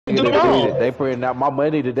to the ball. They printing out my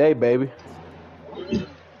money today, baby.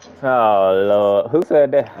 Oh Lord, who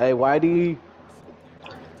said that? Hey, YD,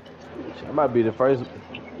 I might be the first.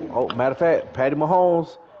 Oh, matter of fact, Patty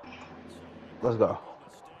Mahomes. Let's go.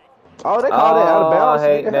 Oh, they called it out of Oh, I bounds,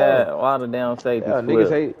 hate nigga. Hell, that. Why the damn safety yeah, niggas flip?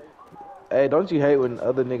 hate. Hey, don't you hate when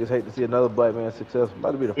other niggas hate to see another black man successful?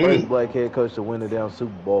 About to be the first Mm. black head coach to win the damn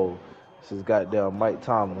Super Bowl. This is goddamn Mike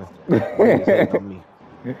Tomlin. Niggas hating on me.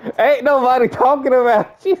 Ain't nobody talking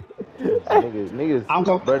about you. Niggas, I'm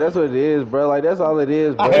com- bro. That's what it is, bro. Like that's all it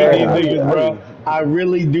is, I bro. hate Like these Uh, niggas, bro. I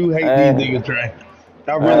really do hate these uh, niggas, Trey.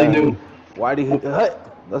 I really uh, do.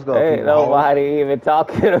 Hut. Let's go, ain't Peter Mahomes. nobody even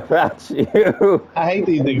talking about you. I hate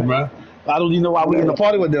these niggas, bro. I don't even know why we in the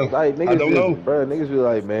party with them. Like I niggas don't just, know. bro. Niggas be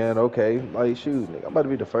like, man, okay, like shoot, nigga, I'm about to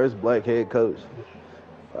be the first black head coach.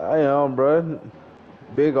 I am, bro.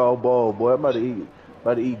 Big old ball, boy. I'm about to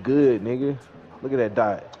eat good, nigga. Look at that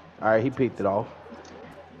diet. All right, he picked it off.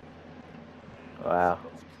 Wow.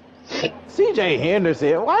 C.J.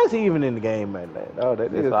 Henderson, why is he even in the game, man? Oh,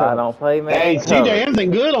 that That's nigga why I kind of, don't play Hey, man CJ coverage.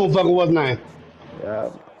 Henderson good on fucking what's name?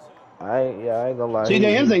 yeah, I ain't gonna lie, CJ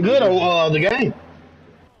Henderson he good just, on the game.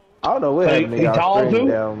 I don't know what But happened to he y'all tall screen too.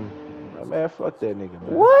 down. Man, fuck that nigga,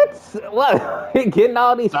 man. What? What? He getting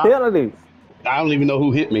all these I, penalties. I don't even know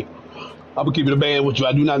who hit me. I'm gonna keep it a band with you.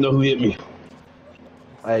 I do not know who hit me.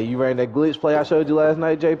 Hey, you ran that glitch play I showed you last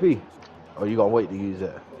night, JP? Or you gonna wait to use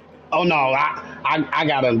that? Oh no, I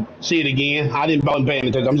gotta see it again. I didn't bother paying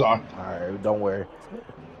attention. I'm sorry. All right, don't worry.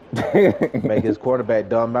 Make his quarterback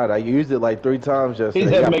dumb out. I used it like 3 times He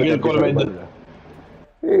yesterday. You said gotta put making his that bitch on the quarterback. money now.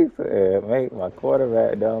 He said, make my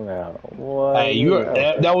quarterback dumb out. Boy, Hey, you.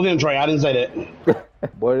 that was him, Trey. I didn't say that.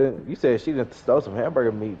 Boy, you said she done stole some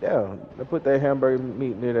hamburger meat down. They put that hamburger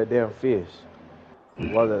meat near that damn fish.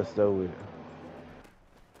 Why that stole with it?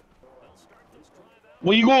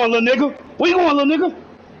 Where you going, little nigga? Where you going, little nigga?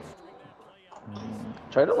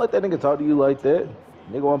 Trey, don't let that nigga talk to you like that.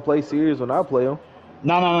 Nigga wanna play serious when I play him.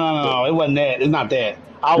 No. It wasn't that. It's not that.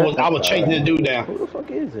 I was chasing the dude down. Who the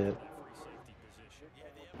fuck is it?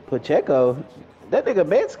 Pacheco? That nigga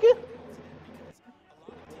Mexican?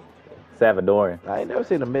 Salvadorian. I ain't never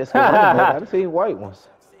seen a Mexican on the Madden. I done seen white ones.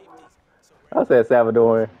 I said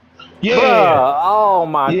Salvadorian. Yeah, Bruh, oh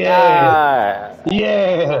my yeah, God.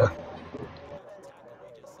 yeah,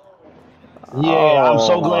 yeah. I'm Oh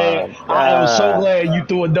so glad. my I am so God. glad you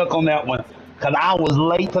threw a duck on that one, cause I was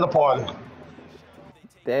late to the party.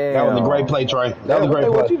 That was a great Damn. play, Trey. That was Damn, a what they great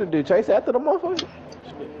want play. you to do? Chase after the motherfucker?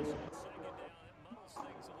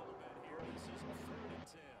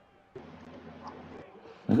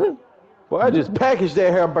 Well, I just packaged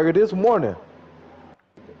that hamburger this morning.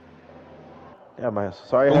 Yeah, man.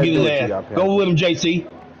 Sorry I Go had get to do his it to ass. y'all, Go with Panthers. him,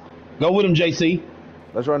 JC. Go with him, JC.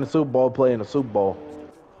 Let's run the Super Bowl play in the Super Bowl.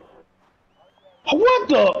 What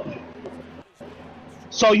the?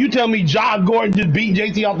 So you tell me Josh Gordon just beat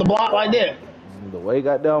JC off the block like that? The way he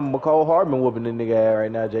got down McCall Hardman whooping the nigga ass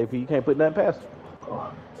right now, JP. You can't put nothing past him.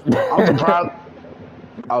 I'm surprised.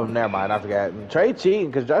 Oh, never mind. I forgot. Trey cheating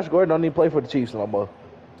because Josh Gordon don't even play for the Chiefs no more.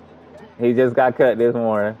 He just got cut this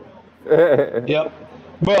morning. Yep.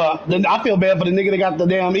 But then I feel bad for the nigga that got the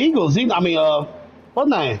damn Eagles. What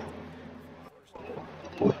name?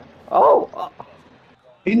 Oh,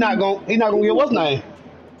 He not gonna get what's name.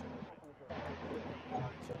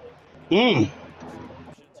 Mm.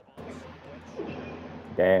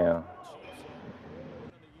 damn.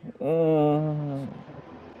 Mm.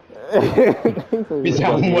 Bitch, What you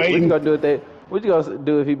gonna I'm do? What you waiting. gonna do if they? What you gonna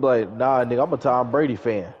do if he be like, nah, nigga, I'm a Tom Brady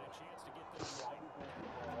fan.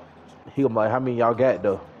 He gonna be like, how many y'all got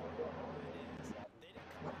though?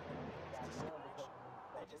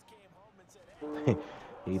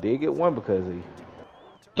 He did get one because he.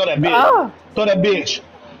 Throw that bitch. Ah, Throw that bitch.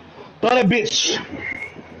 Throw that bitch.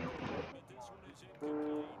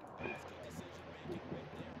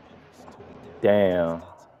 damn.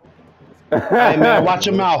 Hey man, watch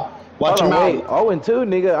your mouth. Watch Hold your on, wait. mouth. 0-2,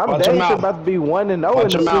 nigga. I'm Watch your dang sure mouth. about to be 1-0 in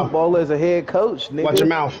Watch the your Super mouth. Bowl as a head coach, Watch your nigga.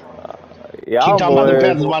 mouth. Keep y'all talking about the boys,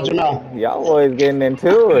 Panthers. Watch your mouth. y'all boys getting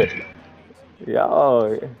into it.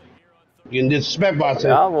 Y'all, Getting disrespect by him.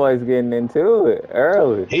 y'all boys getting into it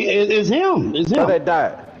early. It's him. It's Throw him. that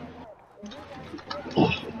dot.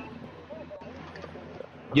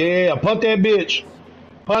 Yeah, punt that bitch.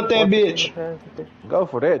 Punt that 4% bitch. of pass attempt. Go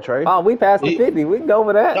for that, Trey. Oh, we passed the He, 50. We can go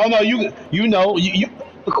for that. no, no, you know you.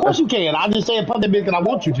 Of course you can. I just said punt that bitch because I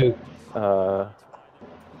want you to. Uh,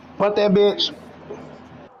 Punt that bitch.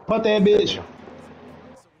 Punt that bitch.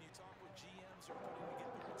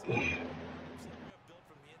 Nigga.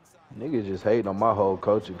 Niggas just hating on my whole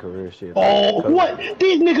coaching career shit. I ain't Oh, coaching. what?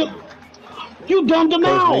 These niggas. You dumped him Coach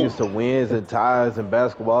out. niggas to wins and ties in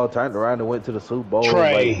basketball, turned around and went to the Super Bowl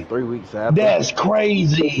Trey, like 3 weeks after. that's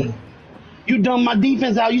crazy. You dumped my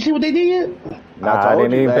defense out. You see what they did? Nah, I told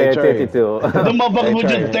didn't you, even hey, pay Trey. attention to it. The motherfuckers Hey, were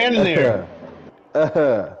just Trey. standing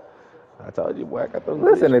there. I told you, boy, I got those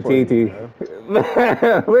Listen to glitch TT. plays,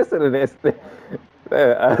 man. Listen to this.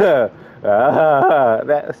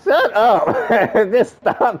 Shut up. Just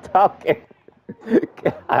stop talking.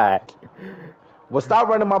 God. Well, stop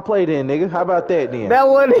running my play then, nigga. How about that then? That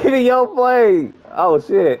wasn't even your play. Oh,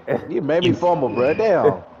 shit. You made me fumble, bro.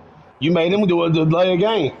 Damn. You made him do a delay a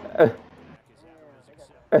game.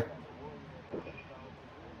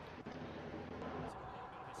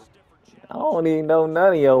 I don't even know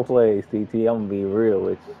none of your plays, TT. I'm going to be real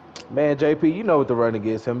with you. Man, JP, you know what the run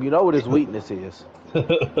against him. You know what his weakness is.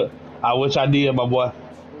 I wish I did, my boy.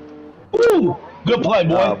 Ooh, good play,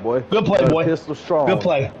 boy. Nah, boy. Good play, boy. Pistol strong. Good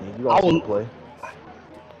play. Man, you got to play.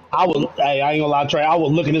 Hey, I ain't gonna lie, Trey. I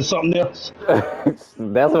was looking at something else.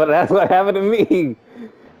 That's what happened to me.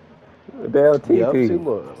 Damn TT. Yep, see,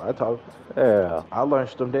 look, Yeah. I learned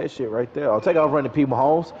them that shit right there. I'll take off running P.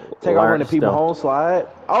 Mahomes. Take off running P. Mahomes slide.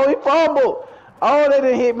 Oh, he fumbled. Oh, they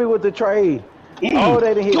didn't hit me with the trade. Oh,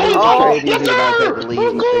 they didn't hit me with the trade. Yes, sir.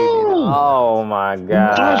 Let's go. Oh, my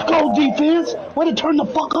God. Let's go, defense. Way to turn the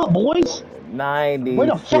fuck up, boys. 90. Way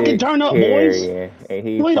to fucking turn up, boys. Way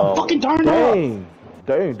to fucking turn up.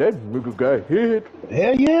 Dang, that nigga got hit.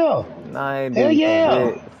 Hell yeah. 90. Hell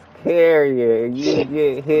yeah. Carry and you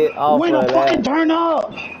get hit off Way of to that fucking turn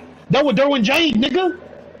up. That was Derwin James, nigga.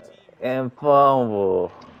 and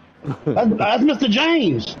fumble. That's Mr.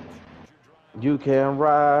 James. You can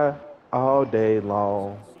ride all day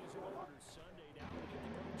long.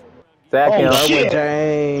 Sack him. shit.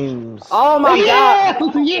 James. Oh my Yeah.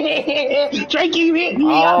 God. Yeah. Trey keep hitting me.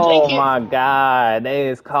 Oh I'll take my God. They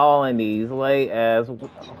is calling these late ass.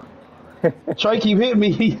 it. Trey keep hitting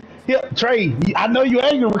me. Yeah, Trey, I know you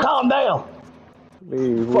angry, but calm down.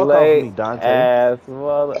 These Fuck off late me, Dante. ass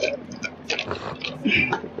mother.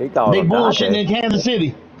 He called They him bullshitting Dante. in Kansas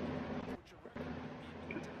City.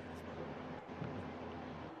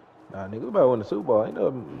 Nah, nigga, we about to win the Super Bowl. Ain't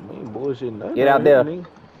bullshitting nothing. Get out there. Nigga.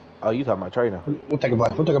 Oh, you talking about Trey now. We'll take a play.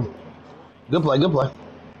 Good play.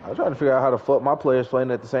 I'm trying to figure out how the fuck my players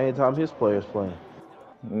playing at the same time his players playing.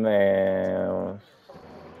 Man.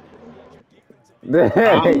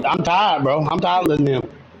 I'm tired, bro. I'm tired of listening to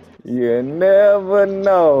him. You never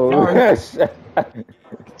know.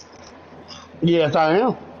 Yes, I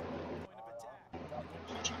am.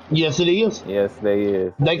 Yes, it is. Yes, they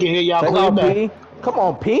is. They can hear y'all Take clear off, back. P. Come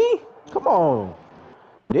on, P. Come on,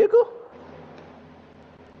 nigga.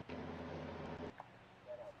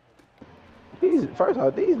 First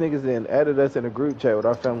off, these niggas then added us in a group chat with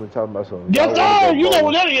our family talking about something. Yes, sir. You know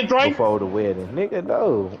what that is, Trey. Before the wedding. Nigga,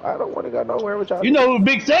 no. I don't want to go nowhere with y'all. You know who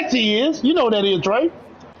Big Sexy is. You know what that is, Trey.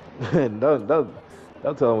 don't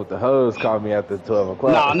tell them what the hoes call me after 12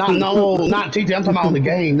 o'clock. Not TT. I'm talking about on the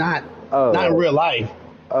game, not in real life.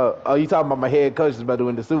 Oh, you talking about my head coach is about to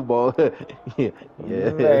win the Super Bowl? Yeah.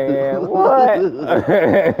 Man,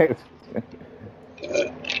 what?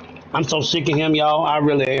 I'm so sick of him, y'all. I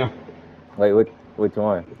really am. Wait, which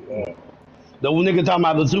one? The nigga talking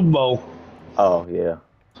about the Super Bowl. Oh, yeah.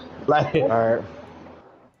 Like, All right.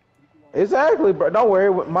 Exactly, bro. Don't worry.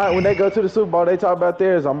 When they go to the Super Bowl, they talk about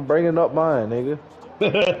theirs. I'm bringing up mine, nigga.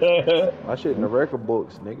 My shit in the record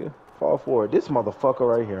books, nigga. Fall forward. This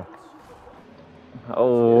motherfucker right here.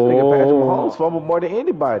 Oh. This nigga Patrick Mahomes fumbled more than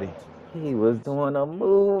anybody. He was doing a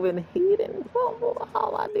move and he didn't fumble.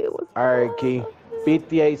 All I did was. All right, Key.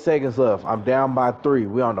 58 seconds left. I'm down by 3.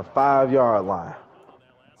 We on the 5-yard line.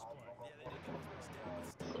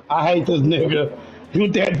 I hate this nigga.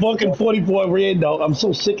 With that fucking 44 red dog. I'm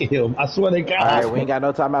so sick of him. I swear they got All right, we ain't got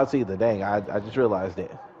no timeouts either. Dang, I just realized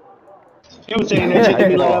that. He was saying that shit to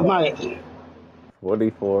me last night.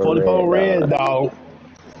 44 red dog.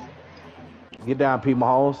 Get down, P.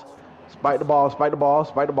 Mahomes. Spike the ball.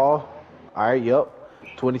 All right, yep.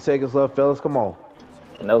 20 seconds left, fellas. Come on.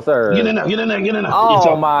 No, sir. Get in there.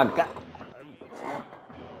 Oh, my God.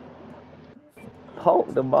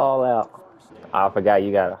 Poke the ball out. I forgot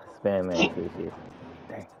you got a spin man too.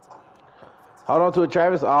 Dang. Hold on to it,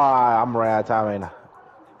 Travis. I'm running out of time, ain't I?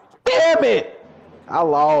 Damn it! I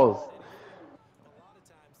lost.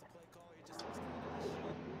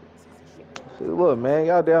 See, look, man,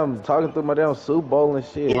 y'all damn talking through my damn Super Bowl and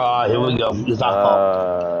shit. Here we go. It's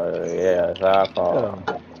our fault. Yeah, it's our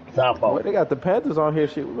fault. It's our fault. Boy, they got the Panthers on here.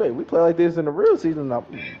 Shit, we play like this in the real season. I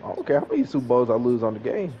don't care how many Super Bowls I lose on the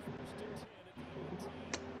game.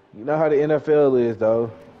 You know how the NFL is,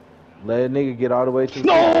 though. Let a nigga get all the way to the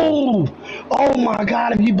Super Bowl. No! Oh my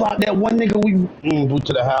God! If you block that one nigga, we boot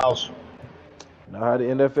to the house. Know how the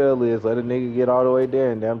NFL is. Let a nigga get all the way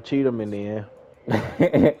there and damn cheat him in the end.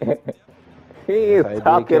 He That's is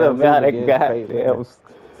how he did talking Cam Newton about a against Peyton goddamn Manning.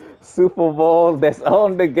 Super Bowl that's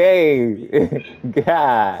on the game.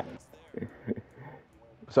 God.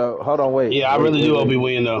 So hold on, wait. Yeah, I really do hope he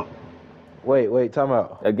win though. Wait, time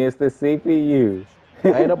out. Against the CPU.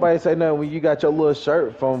 Ain't nobody say nothing when you got your little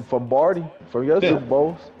shirt from Barty from your Yeah. Super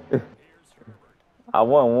Bowls. I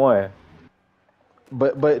won one.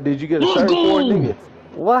 But did you get a shirt for it, nigga?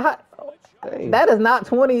 What? Dang. That is not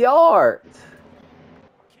 20 yards.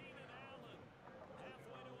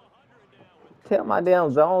 Tell my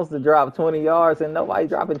damn zones to drop 20 yards and nobody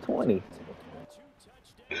dropping 20.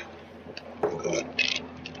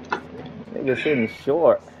 Nigga sitting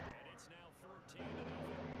short.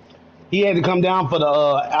 He had to come down for the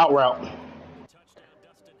out route.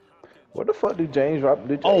 What the fuck did James Robinson?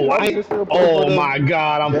 Did James Oh, Robinson still play for oh the my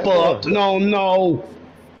God, I'm Jaguars? fucked. No.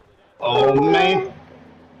 Oh man.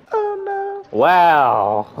 Oh no.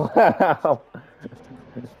 Wow.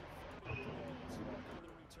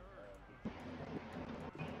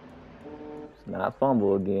 It's not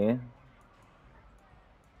fumble again.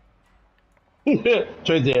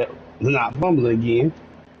 Trey said, not fumbling again.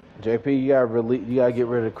 JP, you gotta get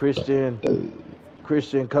rid of Christian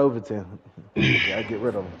Covington. You gotta get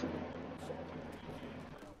rid of him.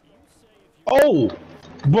 Oh,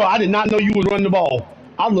 bro, I did not know you was running the ball.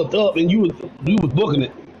 I looked up and you was booking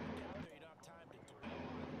it.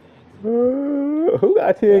 Who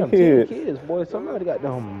got 10 Damn, 10 kids? kids, boy. Somebody got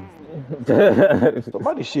them.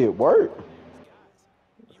 Somebody shit work.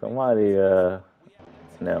 Somebody,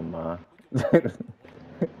 never mind.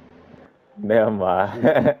 Never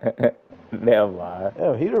mind. Never mind.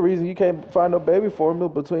 Yeah, he the reason you can't find no baby formula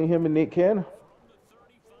between him and Nick Cannon.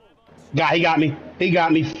 God, he got me. He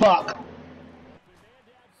got me. Fuck.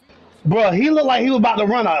 Bro, he looked like he was about to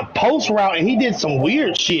run a post route and he did some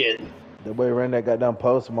weird shit. The way he ran that goddamn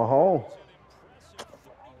post to my home.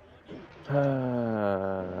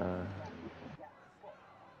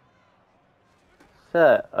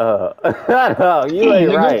 Shut up. Shut up. You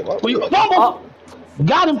ain't right. Oh,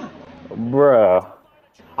 got him. Bruh.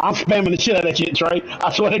 I'm spamming the shit out of that shit, Trey.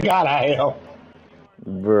 I swear to God I am.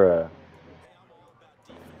 Bruh.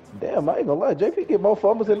 Damn, I ain't gonna lie. JP get more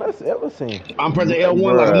fumbles than I've ever seen. I'm pressing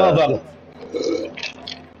L1 like a motherfucker.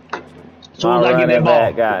 As soon My as I get that running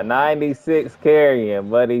back ball. got 96 carrying,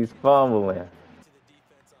 but he's fumbling.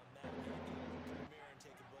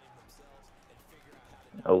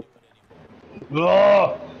 Oh.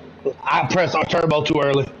 Oh, I pressed our turbo too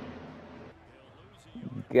early.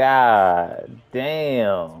 God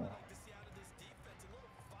damn.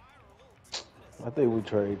 I think we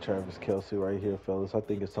trade Travis Kelce right here, fellas. I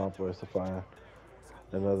think it's time for us to find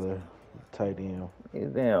another tight end. These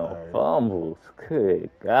damn fumbles. Good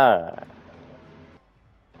God.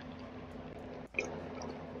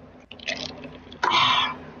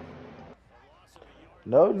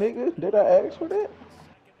 No, nigga. Did I ask for that?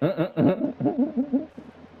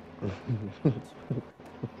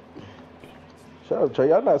 Shut up, Trey.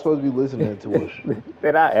 Y'all not supposed to be listening to us.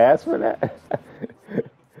 Did I ask for that?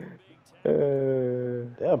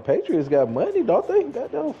 Damn, Patriots got money, don't they?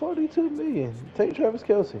 Goddamn, $42 million. Take Travis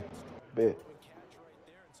Kelce. Bet.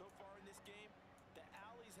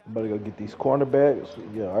 I'm about to go get these cornerbacks.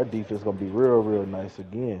 Yeah, our defense gonna be real, real nice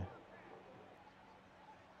again.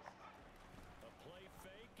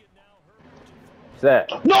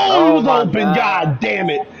 Set. No, he was open. God. God damn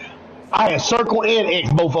it. I had circle and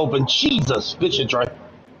X both open. Jesus. Good shit, Trey.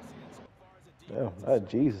 Damn, not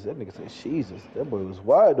Jesus. That nigga said Jesus. That boy was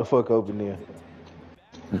wide the fuck open there.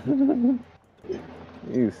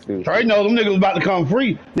 You stupid. Trey knows them niggas was about to come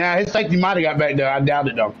free. Now his safety might have got back there. I doubt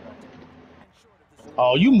it though.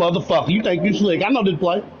 Oh, you motherfucker. You think you slick. I know this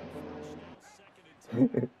play.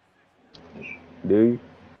 Do you?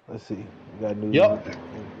 Let's see. We got new. Yep.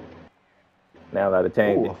 Now I gotta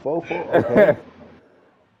change Ooh, a 4-4. Okay.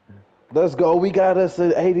 Let's go. We got us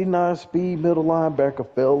an 89 speed middle linebacker,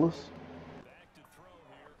 fellas.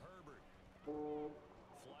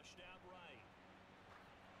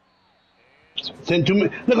 Send too many.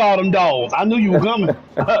 Look at all them dogs. I knew you were coming.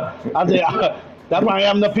 I said, that's why I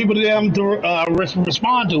have enough people to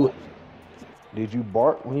respond to it. Did you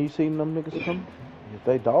bark when you seen them niggas coming? If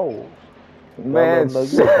they dogs. Man, know you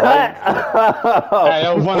shut up. Hey,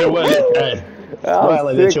 that was funny, wasn't it? Hey,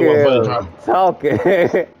 I'm sick of him talking.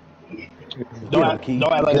 Don't act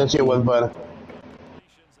like that shit wasn't funny.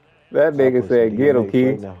 That nigga said, get him,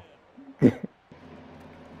 Key.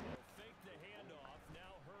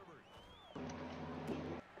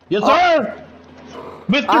 Yes, sir.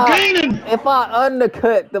 Mr. Keenan. If I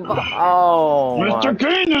undercut the ball, oh Mr. my,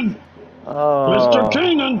 Keenan. Mr. oh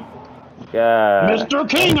Keenan. God, Mr.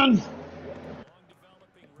 Keenan.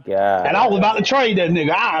 And I was God. about to trade that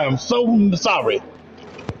nigga. I am so sorry.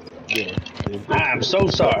 Yeah. I am so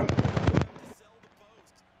sorry.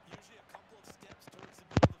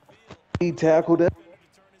 He tackled that.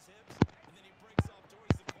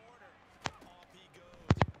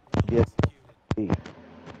 Yeah.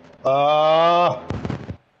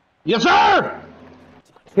 Yes, sir.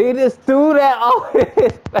 He just threw that off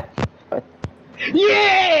his back.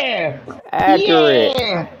 Yeah. Accurate.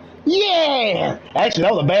 Yeah. Yeah. Actually,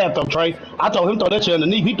 that was a bad throw, Trey. I told him throw that shit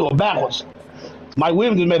underneath. He threw it backwards. Mike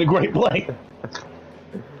Williams just made a great play.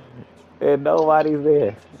 And nobody's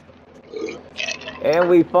there. And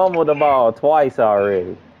we fumbled the ball twice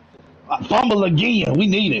already. Fumble again. We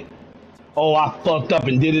need it. Oh, I fucked up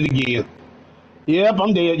and did it again. Yep,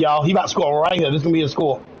 I'm dead, y'all. He about to score right here. This is going to be a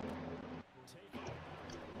score.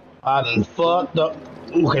 I done fucked up.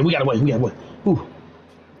 Okay, we got to wait. We got to wait. Ooh.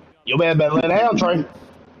 Your man better lay down, Trey.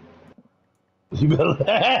 You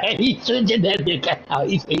better. He's switching that nigga out.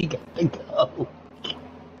 He said he got to go.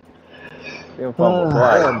 Then fumbled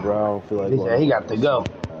twice. Damn, bro. I don't feel like He said he got to go.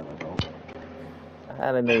 I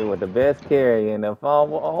had a nigga with the best carry in the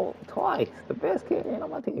fumble twice. The best carry on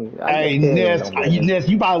my team. Hey, Ness,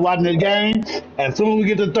 you probably watching this game. As soon as we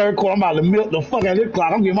get to the third quarter, I'm about to milk the fuck out of this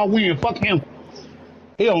clock. I'm getting my win. Fuck him.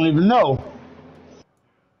 He don't even know.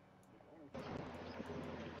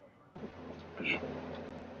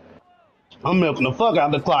 I'm milking the fuck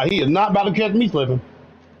out of the clock. He is not about to catch me slipping.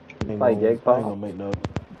 Like Jake Paul. I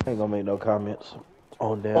ain't gonna make no comments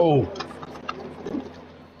on that. Oh.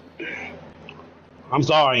 I'm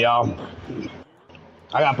sorry, y'all.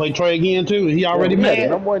 I gotta play Trey again too. He already mad.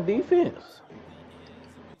 No more defense.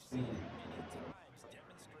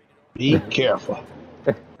 Be careful.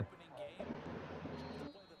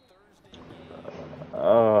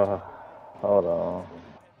 Hold on.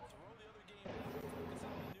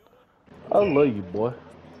 I love you, boy.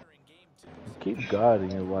 Keep God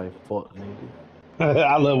in your life, fuck nigga.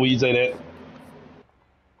 I love when you say that.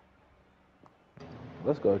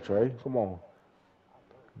 Let's go, Trey. Come on.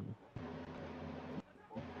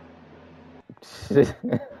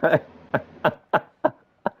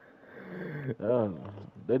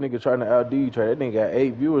 That nigga trying to outdo you, Trey. That nigga got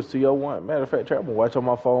 8 viewers to your 1. Matter of fact, Trey, I'm gonna watch on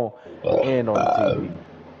my phone and on the TV.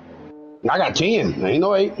 I got 10. Ain't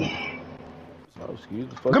no 8. Oh, excuse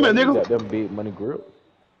me. Come here, nigga. Got them big money grip.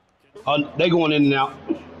 They going in and out.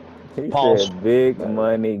 He Pause. said big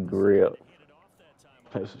money grip.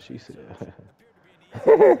 That's what she said.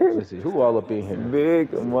 Let's see, who all up in here?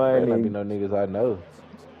 Big money. There not be no niggas I know.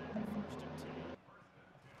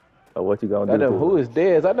 Oh, what you gonna do? Who is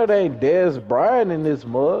Dez? I know they ain't Dez Bryant in this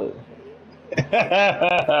mug.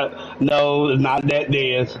 No, it's not that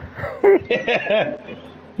Dez.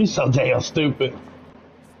 He's so damn stupid.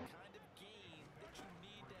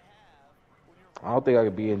 I don't think I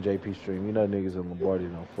could be in JP stream. You know niggas in Lombardi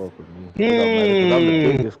don't fuck with me. It don't matter, 'cause I'm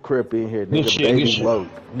the biggest crip in here, nigga. Good shit, Baby good shit. low,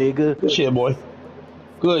 nigga. Good shit, boy.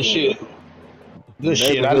 Good shit. Good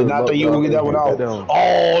shit. I did not think you were gonna get that one out.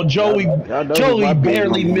 Oh, Joey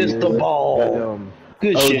barely missed the ball.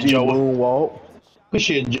 Good shit, Joey. Moonwalk. Good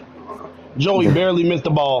shit. Joey barely missed the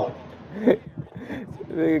ball.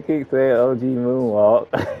 Nigga keep saying OG moonwalk.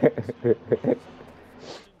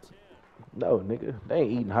 No, nigga. They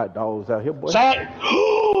ain't eating hot dogs out here, boy. Sack.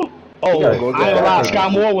 Oh, I ain't gonna lie. Sky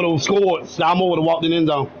Moore would have scored. Sky Moore would have walked in the end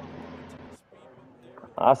zone.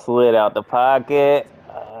 I slid out the pocket.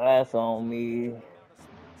 That's on me.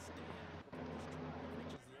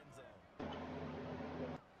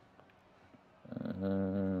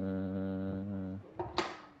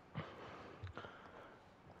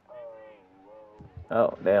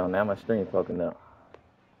 Oh, damn. Now my stream fucking up.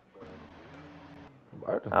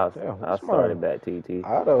 I'll start it back, TT.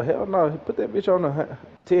 I don't, hell no. Put that bitch on the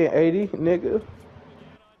 1080, nigga.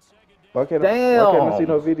 Why can't I see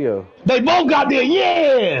no video? They both got there,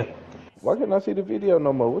 yeah! Why can't I see the video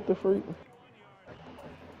no more? What the freak?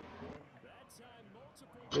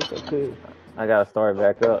 Yes, I could. I gotta start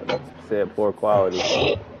back up. Said poor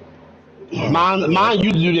quality. Mine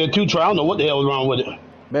used to do that too, Trey. I don't know what the hell was wrong with it.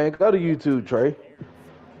 Man, go to YouTube, Trey.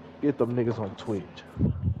 Get them niggas on Twitch.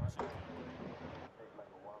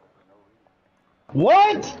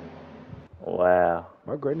 What? Wow.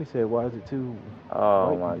 My granny said, why is it too?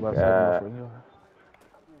 Oh my God.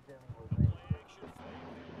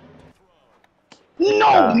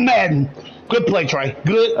 No, Madden. Good play, Trey.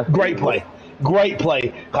 Great play. Great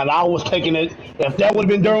play. Cause I was taking it. If that would have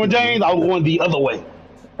been Derwin James, I would have gone the other way.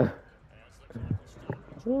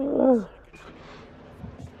 Oh,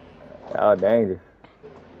 danger.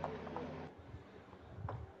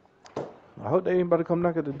 I hope they ain't about to come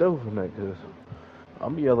knock at the door from that, cause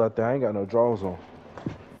I'm gonna yell out there. I ain't got no drawers on.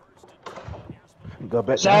 Go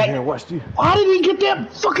back down here Sack. and watch you. Why did he get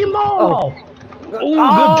that fucking ball Oh. off?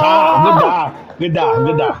 Ooh, good time. Good Oh! dive. Good dive.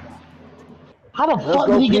 Good dive. How the Let's fuck did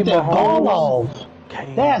go, he P. get that ball Mahomes. off?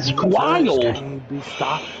 Can't That's be touched, wild. can't be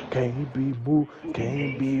stopped, can't be moved,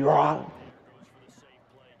 can't be rocked.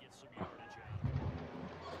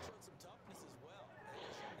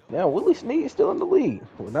 Now, Willie Snead is still in the league.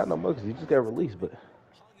 Well, not no more because he just got released, but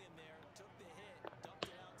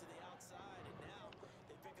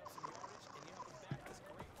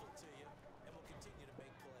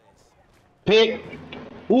Pick.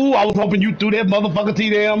 Ooh, I was hoping you threw that motherfucker to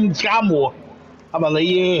them Sky Moore. I'm like,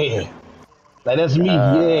 yeah. Like, that's me.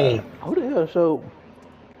 Yeah. who the hell showed?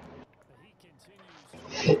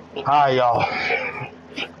 Hi, y'all.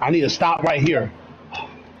 I need to stop right here.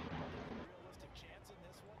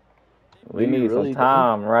 Do We you need some really though?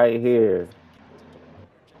 time right here.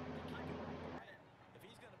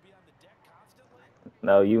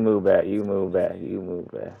 No, you move back. You move back. You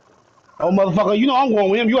move back. Oh, motherfucker, you know I'm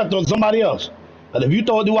going with him. You got to throw somebody else. But if you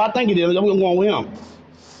throw it the way I think it is, I'm going with him.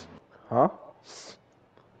 Huh?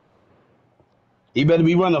 He better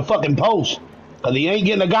be running a fucking post. Because he ain't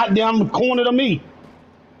getting a goddamn corner to me.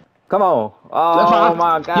 Come on. That's Oh, fine.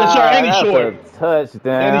 my Yes, sir. And God. he's That's short. a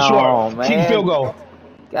And he's short. touchdown, Kick field man. goal.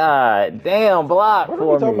 God damn, block Why don't be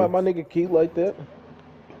for talking me. about my nigga Key like that?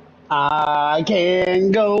 I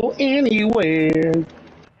can go anywhere.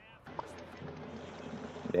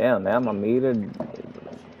 Damn, now my meter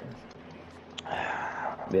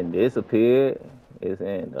then disappeared. It's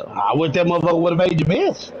in, though. I wish that motherfucker would have made you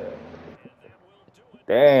miss.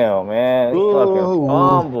 Damn, man. These fucking Ooh.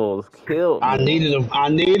 fumbles killed I me. needed him. I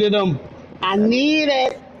needed him. I Now, need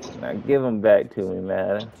it. now give them back to me,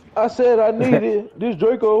 man. I said I needed this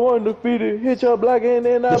Draco undefeated. Hit your black and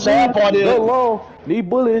then I The sad bleed. part is, Go long. Need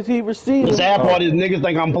bullets, he the receiving. sad part Oh, is niggas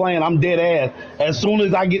think I'm playing. I'm dead ass. As soon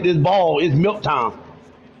as I get this ball, it's milk time.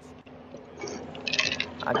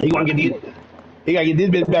 I, He gonna get these. He gotta get this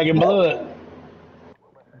bitch back in blood.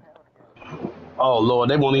 Oh Lord,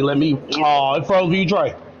 they won't even let me. Oh, it froze you,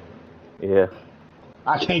 Trey. yeah,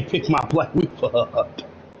 I can't pick my play. We fucked.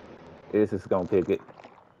 this is going to pick it.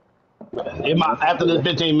 After this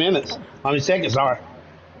 15 minutes, I mean seconds, sorry.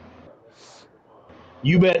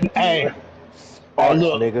 You bet. Hey, hey, arts,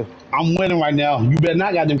 look, nigga. I'm winning right now. You better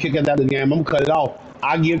not got them kick us out of the game. I'm gonna cut it off.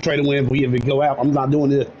 I give Trey the win if it go out. I'm not doing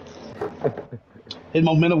this. His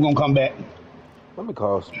momentum gonna come back. Let me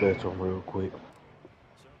call Spectrum real quick.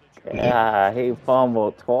 God, he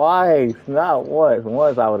fumbled twice, not once.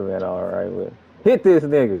 Once I would have been all right with. Hit this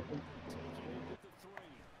nigga.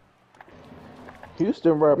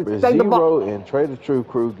 Houston rapper Take the ball. Zero and Trader True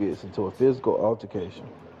crew gets into a physical altercation.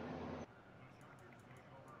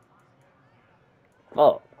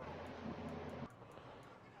 Fuck.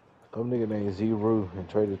 Some nigga named Zero and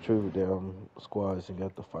Trader True down squads and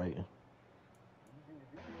got to fighting.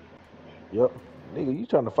 Yep. Nigga, you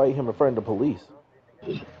trying to fight him in front of the police.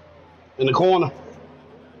 In the corner.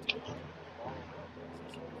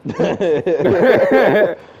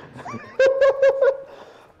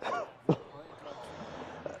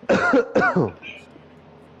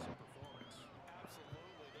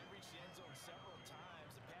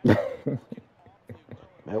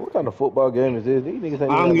 Man, what kind of football game is this? These niggas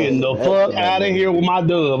ain't even I'm got no getting the snaps fuck or nothing out of on this here with bitch. my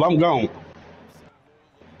dub. I'm gone.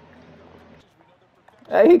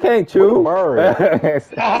 Hey, he can't Where the chew. bird at?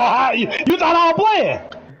 You thought I was playing?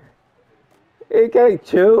 He can't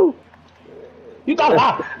chew. You thought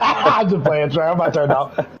I was just playing, Trey. I'm about to turn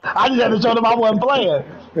off. I just had to show them I wasn't playing.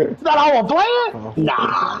 You thought I was Huh? playing?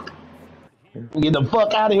 Nah. Get the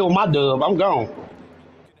fuck out of here with my dub. I'm gone.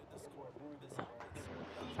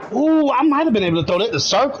 Ooh, I might have been able to throw that to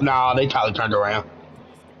circle. Nah, they probably turned around.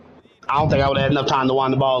 I don't think I would have had enough time to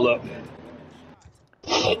wind the ball up.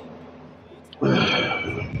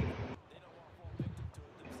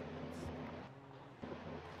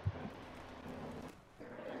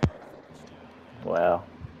 Wow.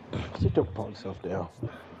 Sit your punk self down.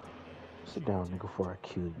 Sit down, nigga, before I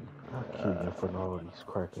kill you. I'll kill you in front of all these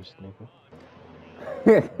crackers, nigga.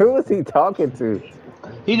 Who was he talking to?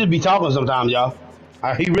 He just be talking sometimes, y'all.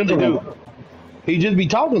 He really do. He just be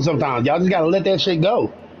talking sometimes. Y'all just gotta let that shit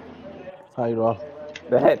go. How you doing?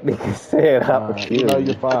 That nigga said I'll You kill know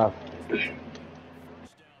you're you. 5.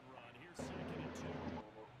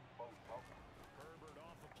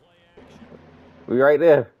 We right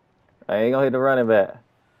there. I ain't gonna hit the running back.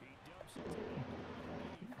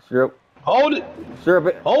 Strip. Hold it. Sure,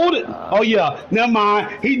 but Hold it. Oh yeah. Never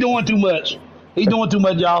mind. He doing too much. He doing too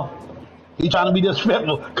much, y'all. He trying to be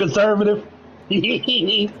disrespectful, conservative.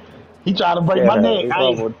 He trying to break my yeah, neck. he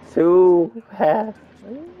fumbled 2 passes.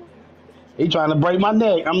 He trying to break my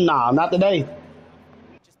neck. I'm nah, not today.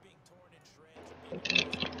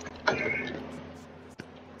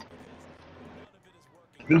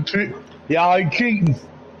 Y'all ain't cheating.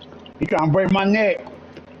 He trying to break my neck.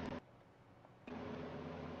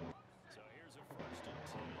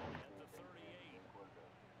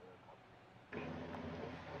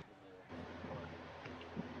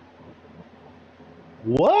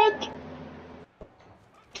 What?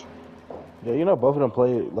 Yeah, you know, both of them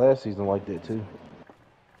played last season like that too.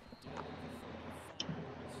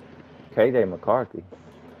 KJ McCarthy.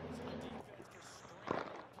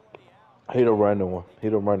 He don't run no one. He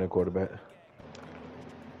don't run that quarterback.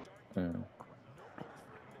 Mm.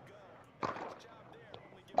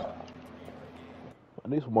 I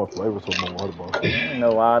need some more flavors for my water bottle. I don't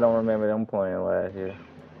know why I don't remember them playing last year.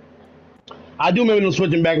 I do remember them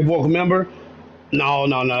switching back and forth. Remember? No,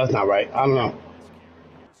 that's not right. I don't know.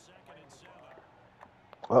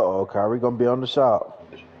 Uh-oh, Kyrie gonna be on the shop.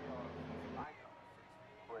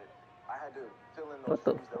 What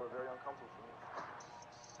the?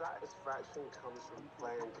 Satisfaction comes from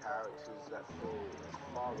playing characters that feel as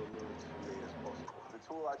far removed from me as possible. The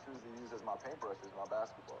tool I choose to use as my paintbrush is my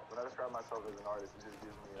basketball. When I describe myself as an artist, it just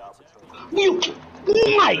gives me an opportunity.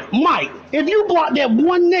 Mike, if you block that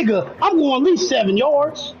one nigga, I'm going at least 7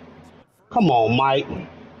 yards. Come on, Mike.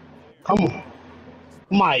 Come on.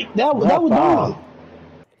 Mike, that Not was foul. dumb.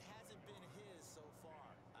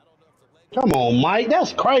 Come on, Mike.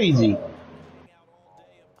 That's crazy.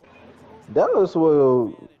 Dallas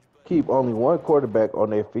will keep only one quarterback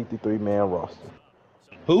on their 53-man roster.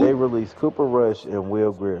 They Who? released Cooper Rush and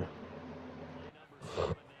Will Greer.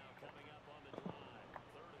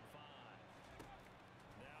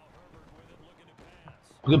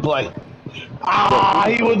 Good play. Look, Ah,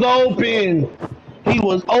 he was open. He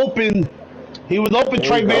was open. He was open.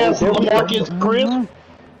 there we Trey go. Vance, There we go. Lamarcus, Chris.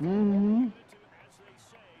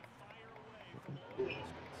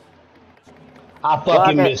 I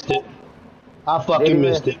Block fucking it. missed it. I Did he fucking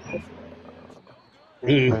miss? missed it.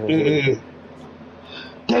 Right here.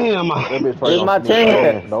 Damn. That bitch This probably is gonna my sneak right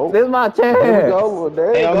chance. in. Nope. This is my There we chance. go.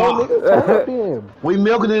 There you Hell go, no. nigga. Turn up then. We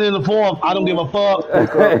milking it in the fourth. I don't give a fuck.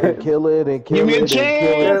 Pick up and kill it and Give kill me a it and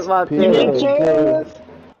kill This it. is chance. my Give Pick me a up chance. and kill it. chance.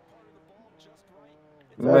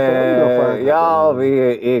 Matter of fact, let me go Man, find that y'all damn.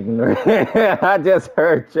 being ignorant. I just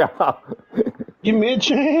heard y'all. Give me a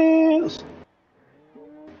chance.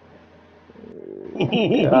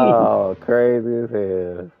 Y'all crazy as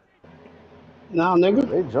hell. Nah, nigga.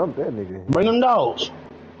 They jumped that nigga. Bring them dogs.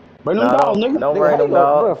 Bring them No, dogs, nigga. don't Nigga, bring how you them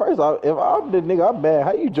gonna, bro? dog. First off, if I'm the nigga, I'm mad.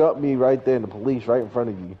 How you jump me right there and the police right in front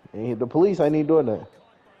of you? And the police ain't even doing that.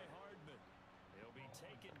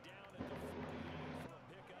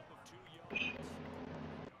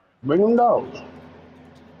 Bring them dogs.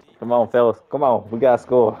 Come on, fellas. Come on. We got to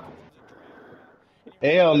score.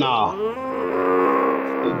 Hell nah.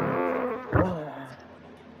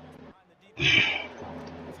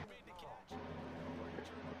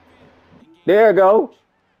 There you go.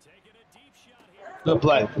 Good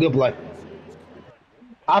play. Good play.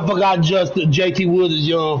 I forgot just that JT Woods is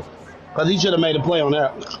young. Because he should have made a play on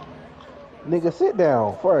that. Nigga, sit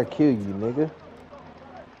down before I kill you, nigga.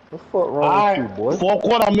 What the fuck wrong All with right. you, boy? Fourth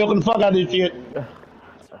quarter, I'm milking the fuck out of this shit.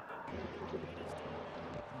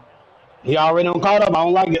 He already on caught up. I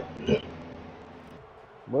don't like it.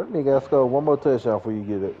 But nigga gotta score one more touchdown before you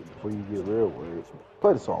get it. Before you get real worried.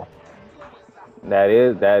 Play the song. That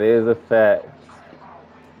is a fact.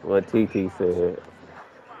 What TT said.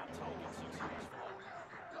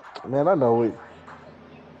 Man, I know it.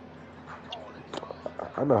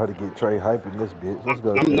 I know how to get Trey hype in this bitch. Let's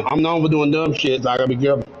go, Trey. I'm known for doing dumb shit, so I gotta be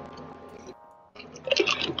careful.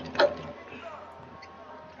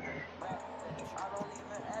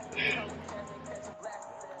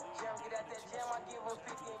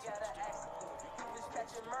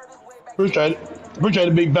 Appreciate it. Appreciate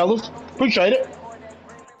it, big fellas. Appreciate it.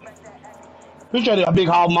 Appreciate it, big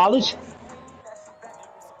hog mollies.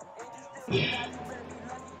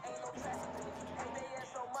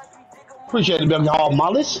 Appreciate it, big hog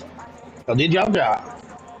mollies. I did your job.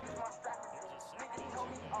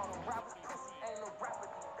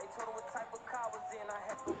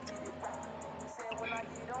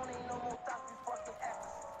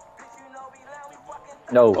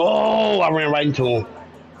 No. Oh, I ran right into him.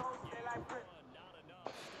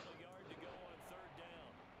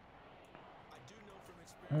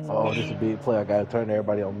 Oh, this is a big play. I gotta turn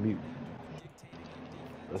everybody on mute.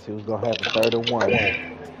 Let's see what's gonna happen. 3rd and 1.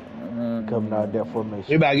 Coming out of that formation.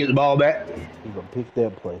 He better get the ball back. He gonna pick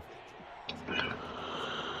that play.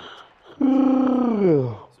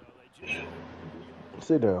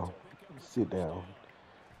 Sit down. Sit down.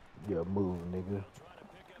 Yeah, move, nigga.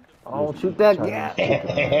 Oh, shoot that gap.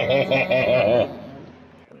 That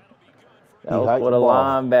was for the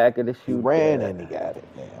linebacker to shoot. He ran and he got it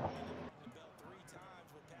now.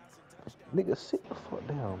 Nigga, sit the fuck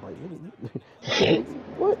down. Like, nigga,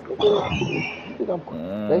 what? You think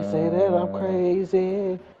they say that I'm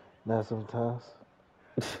crazy. Not sometimes.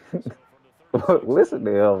 Listen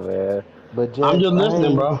to him, man. But Jack, I'm just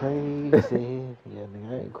listening, bro. Crazy. Yeah,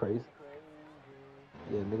 nigga, I ain't crazy.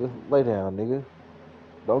 Yeah, nigga, lay down, nigga.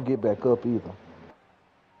 Don't get back up either.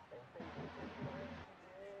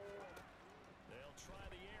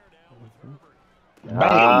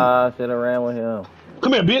 Should have ran with him.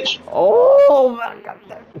 Come here, bitch. Oh my God,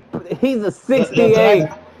 he's a 68.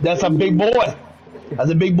 That's a big boy. That's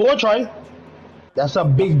a big boy, Trey. That's a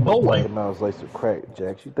big boy. I was like some crack,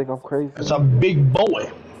 Jax. You think I'm crazy? That's a big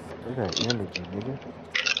boy. I got energy, nigga.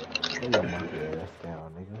 Lay your monkey ass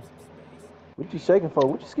down, nigga. What you shaking for?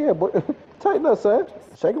 What you scared, boy? Tighten up, son.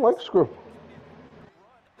 Shaking like a screw.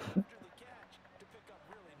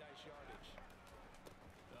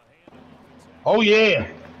 Oh, yeah.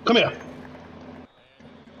 Come here.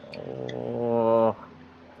 Oh.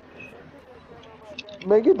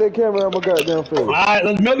 Man, get that camera out my goddamn face. All right,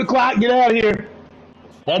 let's milk the clock. Get out of here.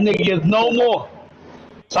 That nigga gets no more.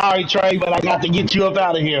 Sorry, Trey, but I got to get you up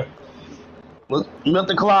out of here. Let's milk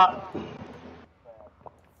the clock.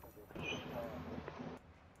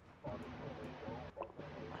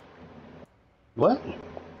 What?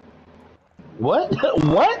 What?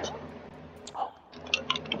 What?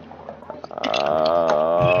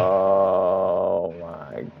 Oh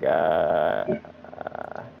my God.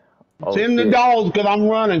 Oh, Send the dogs because I'm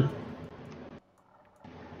running.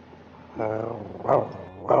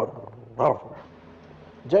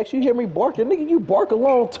 Jax, you hear me barking? Nigga, you bark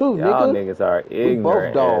along too, Y'all nigga. niggas are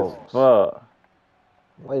ignorant dogs. as fuck.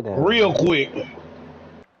 Lay down. Real quick.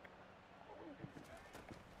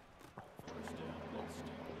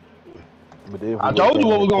 I told you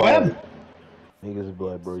what was gonna happen. Niggas be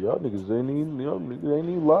like, bro, y'all niggas ain't even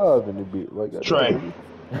live in the bit. Like, Trey,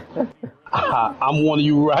 I'm warning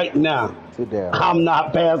you right now. Sit down. I'm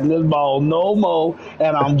not passing this ball no more,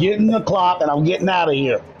 and I'm getting the clock, and I'm getting out of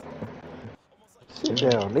here. Sit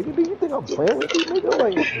down, nigga. Do you think I'm playing with you, nigga?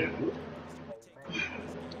 Like,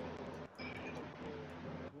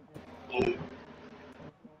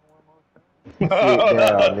 sit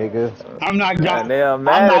down, nigga. I'm not Damn, I'm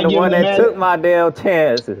Madden, not the one giving that took my damn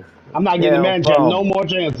chances. I'm not giving the man no more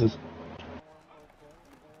chances.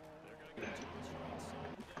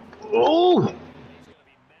 Ooh.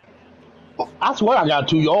 I swear I got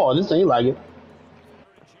 2 yards. This ain't like it.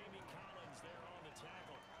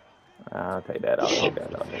 I'll take that off. Take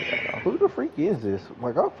that off. Take that off. Who the freak is this?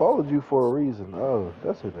 Like, I followed you for a reason. Oh,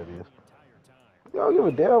 that's who that is. Y'all give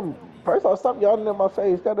a damn. First off, stop yawning in my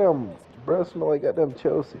face. Goddamn breath smell like goddamn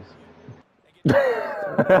Chelsea's.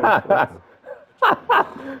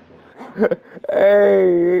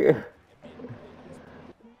 Hey.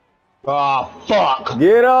 Oh, fuck.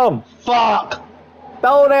 Get him. Fuck.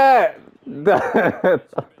 Throw that.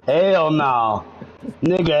 Hell no.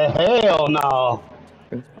 Nigga, hell no.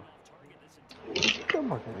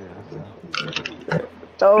 Come on,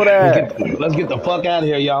 Throw that. Let's get the fuck out of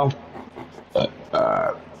here, y'all.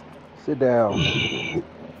 Sit down.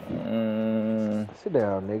 Sit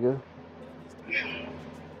down, nigga.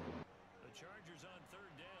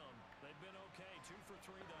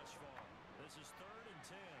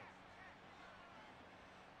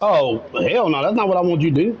 Oh, hell no. That's not what I want you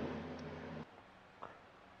to do.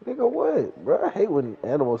 Nigga, what? Bro, I hate when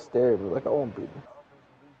animals stare at me like I want people.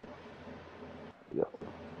 Yo.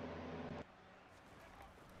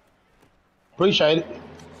 Appreciate it.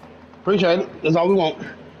 Appreciate it. That's all we want.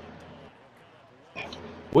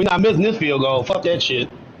 We're not missing this field goal. Fuck that shit.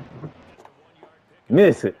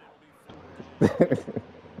 Miss it.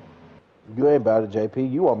 You ain't about it,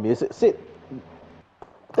 JP. You won't miss it. Sit.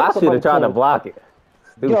 I should have tried to block it.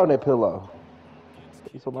 Get on that pillow.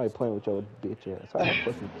 Somebody playing with your bitch ass. I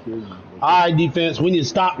fucking kill you. Nigga. All right, defense. We need to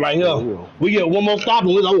stop right here. We get one more stop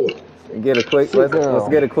and we're over. Get a quick. Let's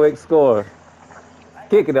get a quick score.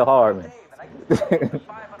 Kicking it hard, man.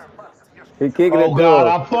 He kicking it. Oh God,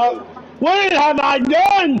 I fuck. What have I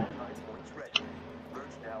done?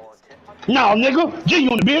 No, nigga. G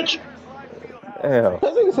on the bitch. Hell.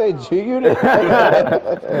 That nigga say G unit.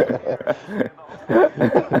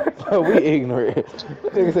 We ignorant.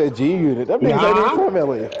 That nigga said G unit. That nigga say they Nah, from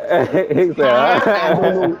LA. He said, I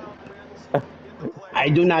don't know. I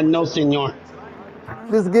do not know, senor.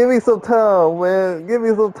 just give me some time, man. Give me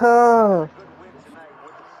some time.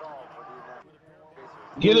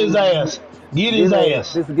 Get his ass. Get his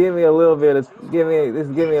ass. Give me a little bit of give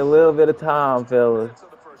me a little bit of time, fellas.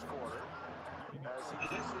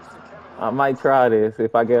 I might try this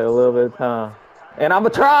if I get a little bit of time. And I'ma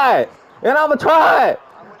try it. And I'ma try it.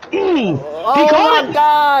 He Oh caught my it.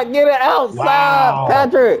 God. Get it outside, Wow.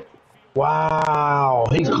 Patrick. Wow.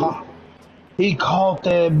 He caught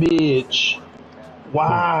that bitch.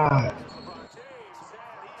 Wow.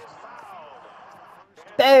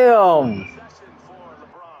 Damn. Possession for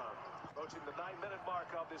LeBron. Approaching the 9-minute mark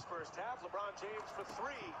of this first half. LeBron James for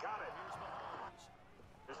 3. Got it.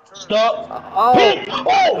 Stop. Oh. Pick.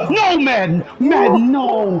 Oh, no, Madden. Ooh. Madden,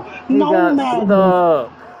 no. He No, got Madden.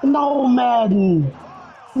 stuck. No, Madden.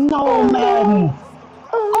 No, Oh Madden. no.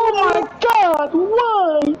 Oh, my God.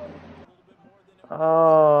 Why?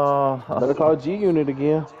 Better Oh. call G unit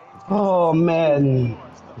again. Oh, Madden.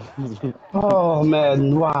 Oh,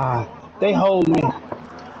 Madden. Why? They hold me.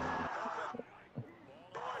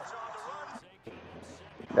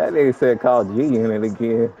 That nigga said call G Unit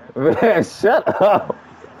again. Man, shut up.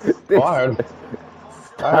 Oh, This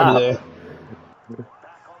I heard stop. that.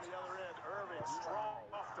 Back on the other end. Irving strong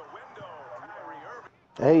off the window. Kyrie Irving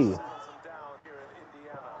Hey. settles him down here in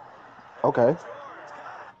Indiana. Okay.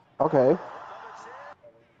 Okay.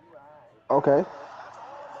 Okay.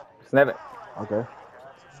 Snap it. Okay.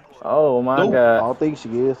 Oh my Nope. I God. don't think she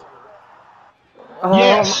is.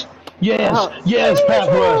 Oh my. Yes. Yes. Oh, Yes. Is Pass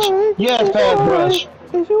you rush. alright? Yes. Is you Pass alright? rush.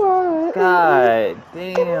 Is you alright? God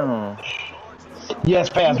damn. Yes.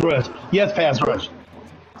 Pass rush. Yes. Pass rush.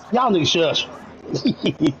 Y'all niggas shush.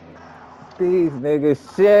 These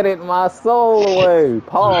niggas shedded my soul away.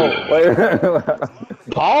 Paul. Wait.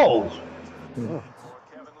 Pause.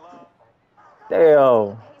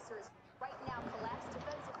 Damn.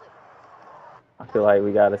 I feel like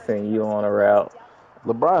we gotta send you on a route.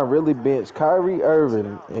 LeBron really benched Kyrie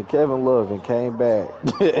Irving and Kevin Love and came back.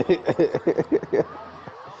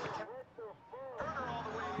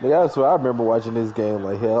 That's what I remember watching this game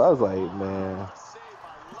like hell. I was like, man.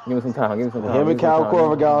 Give me some time. Give me some And time. him Give and me some Cal time. Give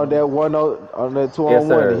me Korver some got on time. that on that Yes,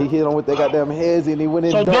 2-on-1 and he sir. hit him with their goddamn heads and he went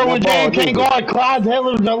in So and dunked that Derwin ball, James can't nigga. guard Clyde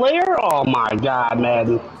Taylor-Delaire? Oh my God,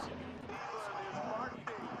 Madden.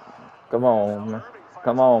 Come on, man.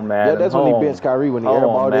 Come on, Yeah, Madden. that's when he benched Home. Kyrie when he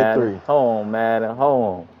Hold on, airballed that Madden. 3. Hold on, Madden. Hold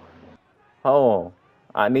on. Hold on.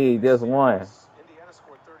 I need just one. Indiana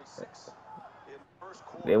scored 36 in first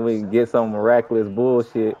quarter. Then we can 7 get some for miraculous LeBron James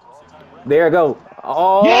bullshit. All-time record. There you go.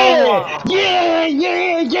 Oh Yeah, my yeah,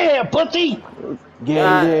 yeah, yeah, pussy. Yeah, yeah,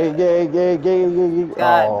 God. yeah, yeah, yeah, yeah, yeah.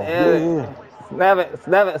 God Oh, damn it. yeah. Snap it.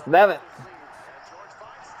 Snap it. Snap it.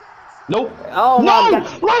 Nope. Oh my No,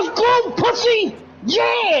 God. let's go, pussy.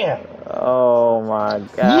 Yeah, Oh my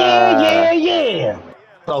yeah, yeah, God. yeah.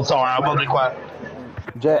 So sorry, I'm gonna be quiet.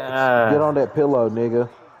 Jax, get on God. that pillow, nigga.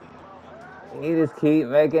 He just keep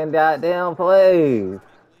making goddamn plays.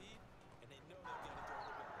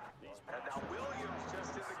 And now Williams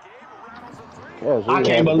just in the game rattles a three. Cavs I really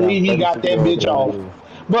can't have a damn believe he got that 36-year-old bitch damn off. league.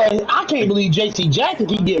 But I can't believe JC Jackson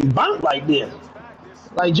keep getting burnt like this.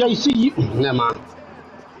 Like JC, you never mind.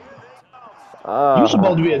 You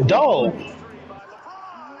supposed to be a Uh, dog.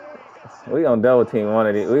 we gonna double team one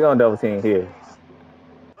of these. We gonna double team here.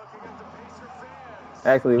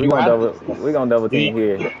 Actually, You have we gonna double team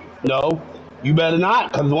here. no. You better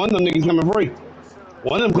not, cause one of them niggas coming free.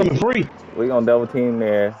 One of them We coming free. we gonna double team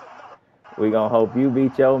there. We gonna hope you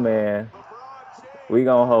beat your man. We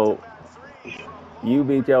gonna hope you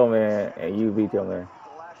beat your man and you beat your man.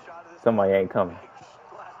 Somebody ain't coming.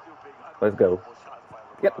 Let's go.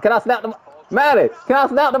 Can I snap the Maddie? Can I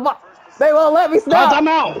snap the ball? They won't let me Call time snap.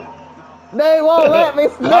 out. They won't let me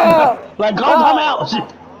snap. Call time Oh, out.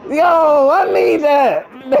 yo, I need that.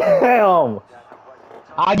 Damn.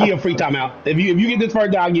 I'll give you a free timeout. If you get this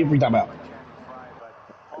first down, I'll give you a free timeout.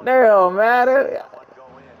 Damn, Maddie.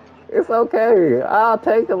 It's okay. I'll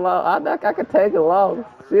take a loss. I can take a loss.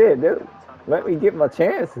 Shit, dude. Let me get my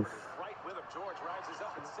chances. Right with him. George rises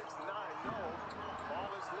up at 6'9". No.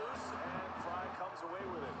 Ball is loose and Fry comes away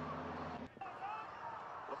with it.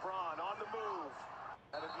 LeBron on the move.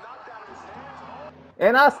 And it's knocked out of his hands.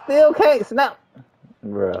 And I still can't snap.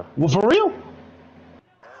 Bruh. Well, for real?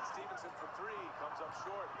 And Stevenson for 3 comes up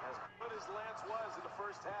short. As good as Lance was in the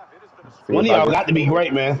first half, it has been a See One if of I y'all can got to be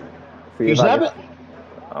great, man. see You if I snap can it?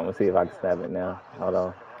 I'm gonna see if I can snap it now. Hold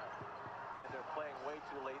on. they're playing way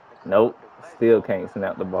too late in the Nope. Still can't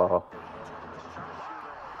snap the ball.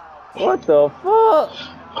 What the fuck?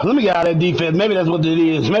 Let me get out of that defense. Maybe that's what it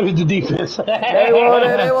is. Maybe it's the defense. They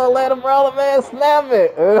won't let him roll, man. Snap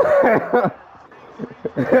it.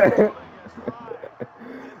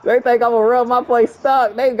 They think I'm gonna run my play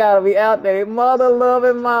stock. They gotta be out there, mother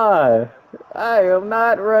loving mind. I am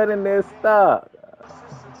not running this stock.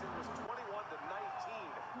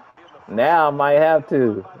 Now I might have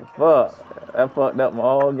to. Fuck. I fucked up my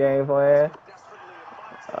whole game plan.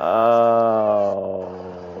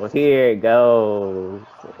 Oh, here it goes.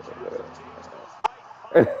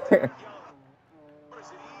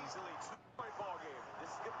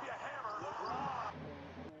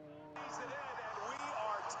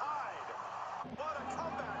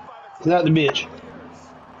 Not the bitch.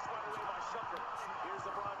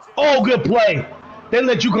 Oh, good play. They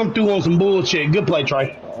let you come through on some bullshit. Good play,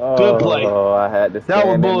 Trey. Good play. Oh, I had to That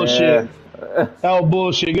was stand in bullshit. there. That was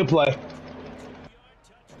bullshit. Good play.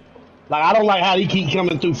 Like, I don't like how he keep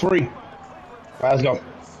coming through free. All right, let's go.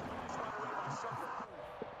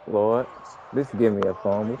 Lord, this give me a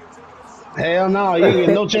fumble. Hell no, you ain't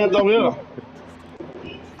getting no chance over here.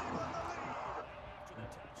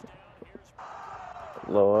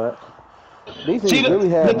 Lord. These See, niggas really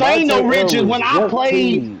had the thing though, Monte Rich, is Edwards, when I Jeff played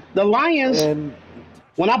Teague, the Lions, and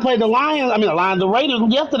the Raiders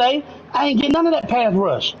yesterday, I ain't get none of that pass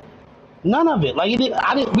rush. None of it. Like,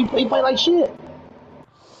 we played like shit.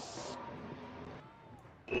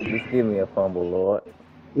 Just give me a fumble, Lord.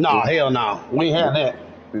 Nah, hell no. We ain't had that.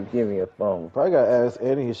 Just give me a fumble. probably got to ask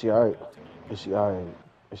Eddie, is she all right? Is she all right?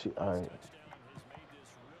 Is she all right?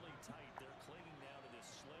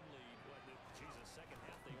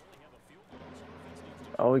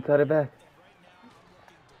 Oh, he cut it back.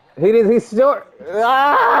 He's short.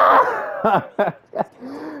 Ah!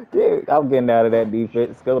 Yeah, I'm getting out of that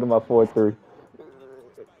defense. Go to my 4-3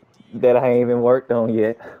 that I ain't even worked on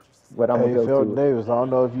yet. But I'm Hey, gonna go Felton to it. Davis, I don't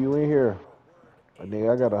know if you in here. But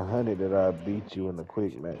nigga, I got 100 that I beat you in the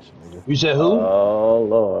quick match, nigga. You said who? Oh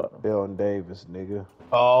Lord. Felton Davis, nigga.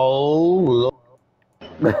 Oh,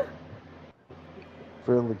 Lord.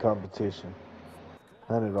 Friendly competition.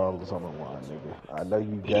 $100 on the line, nigga. I know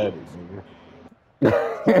you got it,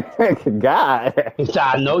 nigga. God. He said,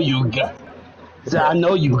 I know you got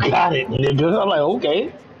it, nigga. I'm like,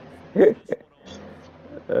 okay.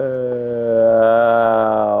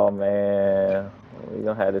 Oh man, we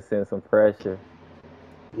gonna have to send some pressure.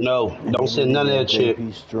 No, And don't then send the none of nigga that at shit.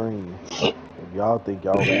 JP Stream. If y'all think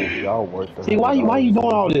y'all worth the See, why you $100,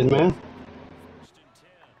 doing all this, man?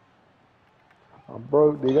 I'm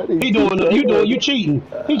broke, nigga. I need You $200. cheating.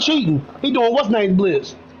 He cheating. He doing what's name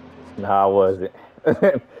blitz. No, I wasn't.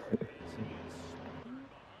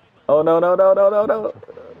 Oh no.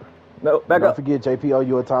 No, back Don't up. forget, JP, owe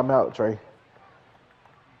you a timeout, Trey.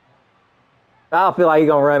 I feel like he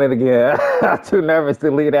gonna run it again. I'm too nervous to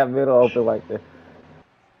leave that middle open like that.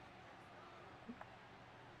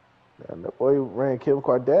 And that boy ran Kim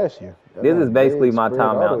Kardashian. That This is man basically legs my spread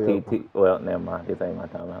all the timeout, way open. TT. Well, never mind. This ain't my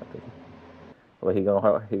timeout, TT. Well, he gonna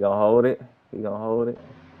hold it. He gonna hold it.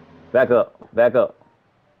 Back up.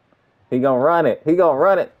 He gonna run it.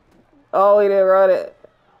 Oh, he didn't run it.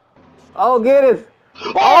 Oh, get it.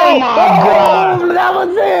 Oh my God! That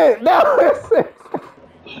was it.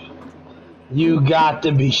 You got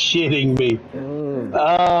to be shitting me.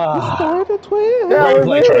 Start the twin. That Great was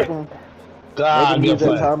play, it. Trey. Make him God, good use that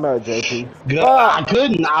play. timeout, JP. Good. I Fuck.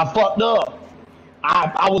 couldn't. I fucked up.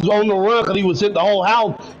 I was on the run because he was hitting the whole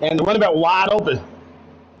house, and the running back wide open.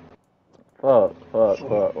 Fuck.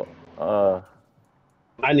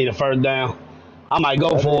 I need a first down. I might go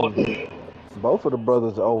That for ain't it. both of the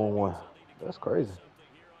brothers are 0-1. That's crazy.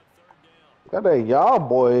 That ain't y'all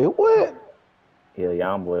boy. What? Yeah,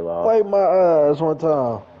 young boy lost. Wipe my eyes one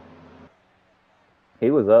time.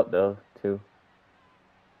 He was up though too.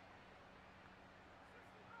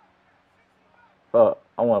 Fuck.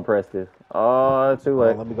 I want to press this. Oh, it's too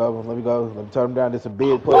late. Let me go. Let me turn him down. It's a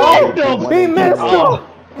big play. What the? He missed him.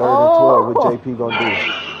 3rd and 12. What JP gonna do?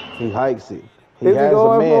 He hikes it. He Is he has a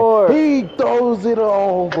going man. for it? He throws it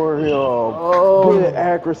over him. Oh. Good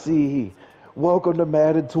accuracy. Welcome to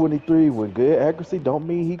Madden 23. When good accuracy don't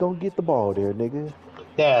mean he gonna get the ball there, nigga.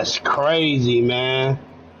 That's crazy, man.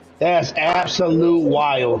 That's absolute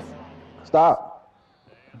wild. Stop.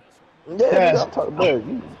 Yeah, nigga, That's I'm talking about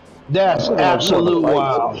you. that's Looking like you want to absolute fight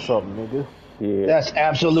wild. or something, nigga. Yeah. That's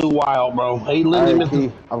absolute wild, bro. He All literally right, missed.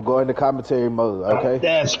 Key. I'm going to commentary mode. Okay.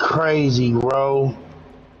 That's crazy, bro.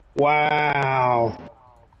 Wow.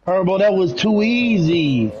 Herbo, that was too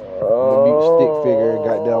easy. I'm gonna mute stick figure and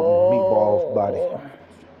goddamn meatball body.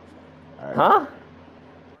 Huh?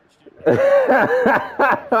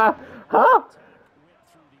 Huh?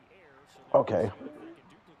 Okay.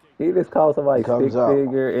 He just called somebody Comes stick out.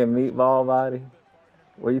 figure and meatball body.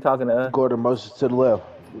 Were you talking to us? Gordon motions to the left.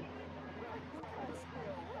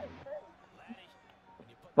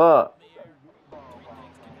 Fuck.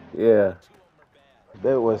 Yeah.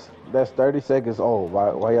 That's 30 seconds old.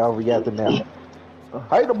 Why y'all reacting now?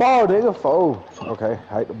 Hike the ball, nigga. Oh, okay.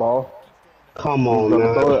 Hike the ball. Come He's on,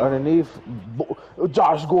 gonna throw man. it underneath.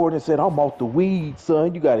 Josh Gordon said, "I'm off the weed,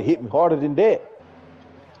 son. You gotta hit me harder than that."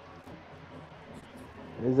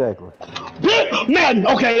 Exactly. Madden.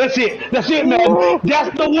 Okay, that's it. That's it, Madden.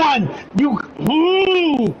 That's the one. You.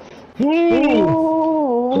 Ooh,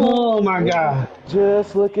 Oh my God.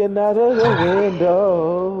 just looking out of the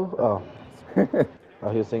window. Oh,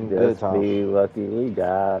 he was singing Good Just Times. be lucky we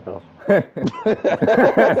got him.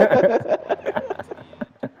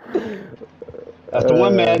 That's the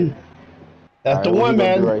one, Madden. That's All the right, what he one, gonna do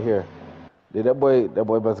Madden. right here? Did that boy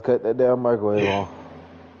about to cut that damn microwave on?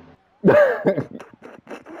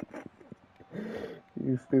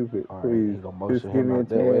 You stupid. All right, Please. he gonna Just motion give him me a out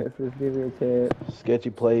that way. chance. Just give me a chance. Sketchy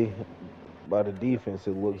play by the defense.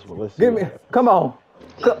 It looks. But let's see. Give me. Come on.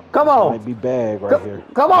 Come on. Might be bag right here.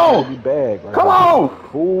 Come Might on. be bag right Come here. on.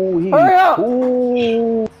 Ooh, Hurry up.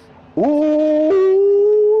 Ooh.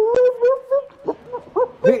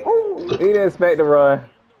 He didn't expect to run.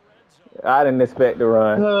 I didn't expect to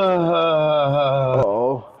run.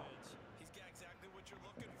 Uh-oh.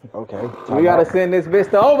 Okay. We gotta send this bitch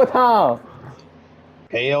to overtime.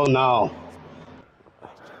 Hell no.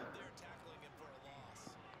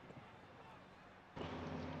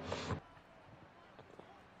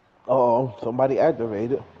 Uh-oh. Somebody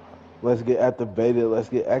activated. Let's get activated. Let's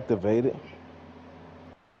get activated.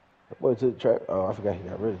 That boy took Travis. Oh, I forgot he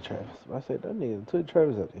got rid of Travis. I said that nigga took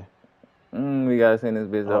Travis out there. We gotta send this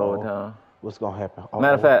bitch to overtime. What's gonna happen?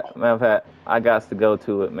 Matter of fact, I got to go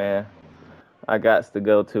to it, man. I got to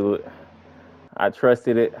go to it. I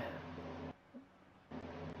trusted it.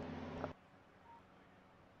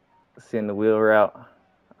 Send the wheel route.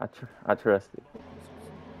 I trust it.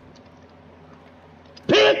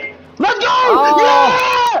 Pick! Let's go!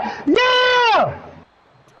 Oh! Yeah!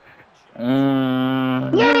 Yeah!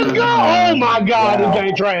 Let's go! Oh my God, Wow. this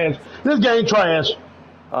game trash. This game trash. He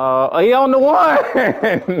on the one.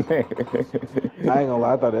 I ain't gonna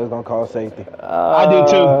lie, I thought they was gonna call safety. I did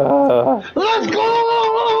too. Let's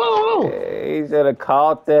go! He should have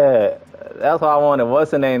caught that. That's why I wanted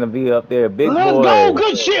what's the name to be up there, big Let's boy. go!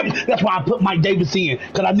 Good shit. That's why I put Mike Davis in,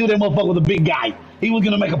 because I knew that motherfucker was a big guy. He was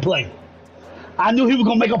gonna make a play. I knew he was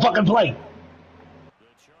gonna make a fucking play.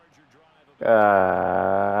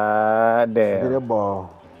 Damn. Get that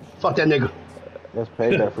ball. Fuck that nigga. That's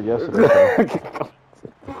payback for yesterday.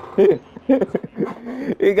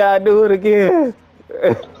 You gotta do it again.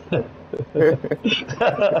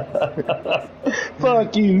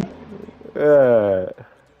 Fuck you. Yeah.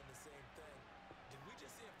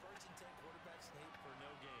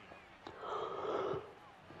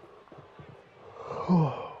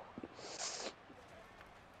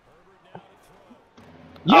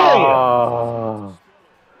 Oh.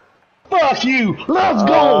 Fuck you. Let's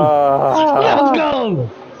go. Let's go.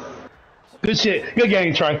 Good shit. Good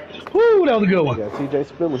game, Trey. Woo, that was a good one. Yeah, TJ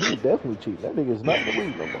Spiller, he definitely cheating. That nigga's not in the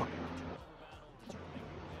league no more.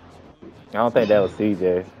 I don't think that was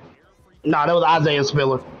CJ. Nah, that was Isaiah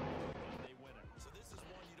Spiller.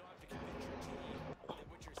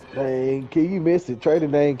 Dang, you missed it. Trey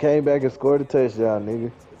Dane came back and scored a touchdown,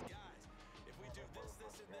 nigga.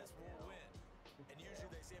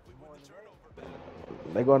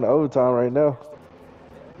 They going to overtime right now.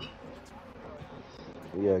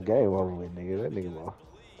 Yeah, game over with, nigga. That nigga lost.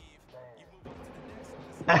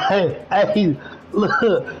 Hey, look.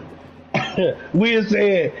 Will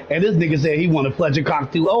said, and this nigga said he wanted Fletcher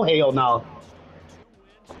Cox too. Oh, hell no.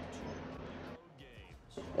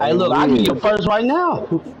 Hey, look, I give you a first right now.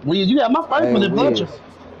 Wiz, you got my first for the Fletcher.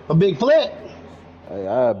 A big flat. Hey,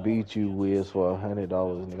 I beat you, Wiz, for $100,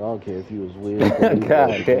 nigga. I don't care if you was Wiz.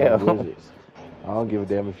 God damn. I don't give a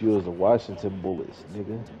damn if you was the Washington Bullets,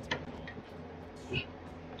 nigga.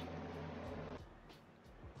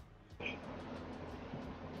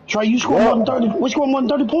 Trey, you scored more than 30. We scored more than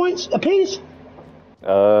 30 points apiece?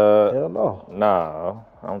 Hell no. No,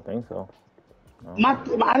 I don't think so. No.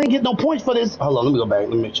 I didn't get no points for this. Hold on, let me go back.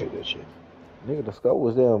 Let me check this shit. Nigga, the score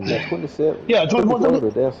was down 27. Yeah, 24.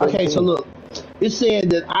 Okay, so 17. look, it said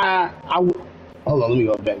that hold on, let me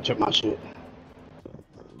go back and check my shit.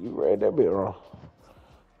 You read that bit wrong.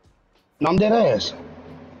 No, I'm dead ass.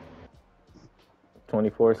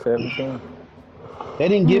 24-17. They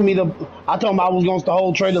didn't give me the. I told them I was going to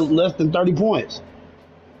hold trade of less than 30 points.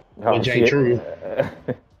 Oh, which ain't true.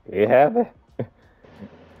 It happened.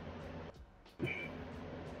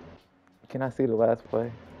 Can I see the last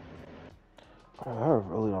play? I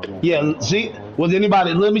really don't give a Yeah, fuck. see, was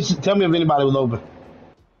anybody? Tell me if anybody was open.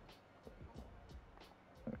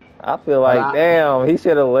 I feel But like, damn, he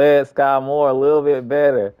should have led Sky Moore a little bit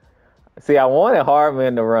better. See, I wanted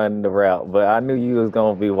Hartman to run the route, but I knew you was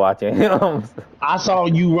gonna be watching him. I saw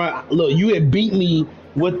you run. Look, you had beat me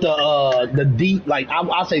with the deep, like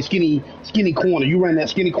I say skinny corner. You ran that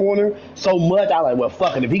skinny corner so much. I like, well,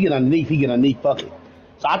 fuck it. If he get underneath, he get underneath. Fuck it.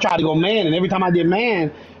 So I tried to go man, and every time I did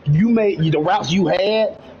man, you made the routes you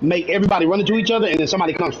had make everybody run into each other, and then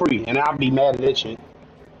somebody comes free, and I'll be mad at that shit.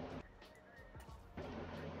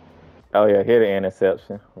 Oh yeah, hit an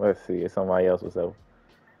interception. Let's see if somebody else was open.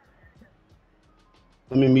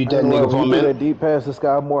 Let me mute that When nigga for a you threw that minute. deep pass to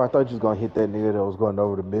Sky Moore, I thought you was gonna hit that nigga that was going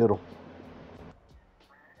over the middle.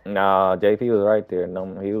 Nah, JP was right there.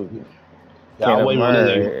 No, he was. Yeah, I'm waiting on that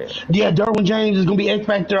Murray. nigga. Yeah, Derwin James is gonna be X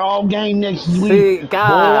Factor all game next week. See, Boy,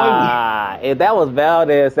 God, if that was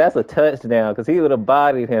Valdez, that's a touchdown because he would have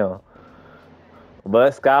bodied him.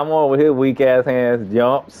 But Sky Moore with his weak ass hands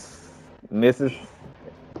jumps, misses.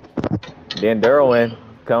 Then Derwin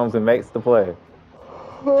comes and makes the play.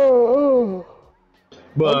 I'm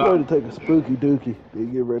but going to take a spooky dookie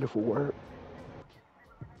and get ready for work.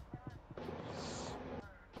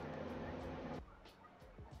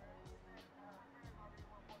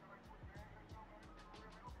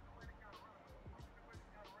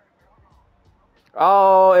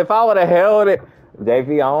 Oh, if I would have held it,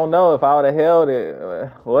 JP, I don't know if I would have held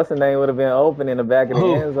it. What's the name would have been open in the back of the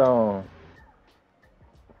Who? end zone?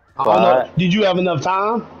 I don't know. Did you have enough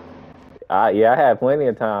time? Yeah, I had plenty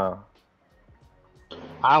of time.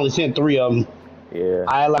 I only sent 3 of them. Yeah.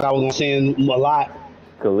 I had like I was gonna send a lot.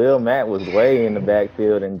 Khalil Mack was way in the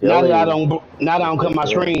backfield, and Joey. Now that I don't cut my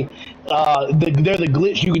screen, there's a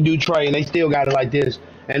glitch you can do, Trey, and they still got it like this.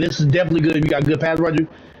 And this is definitely good if you got good pass rusher.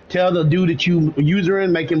 Tell the dude that you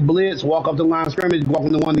using, make him blitz, walk up the line of scrimmage, walk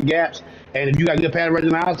into one of the gaps, and if you got good pass rusher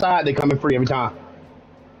on the outside, they coming free every time.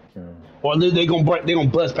 Or they gonna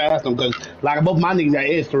bust past them because like both my niggas got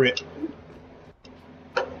edge threat.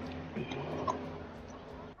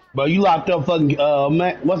 But you locked up fucking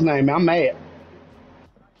what's his name, man? I'm mad.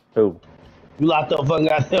 Who? You locked up fucking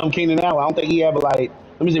goddamn Keenan Allen. I don't think he had but like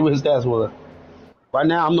let me see what his stats were. Right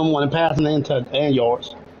now I'm number 1 in passing and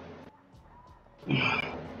yards.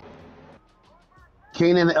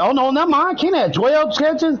 Keenan, oh no, never mind. Keenan had 12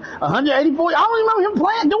 catches, 184. I don't remember him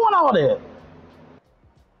playing, doing all that.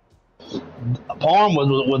 Palm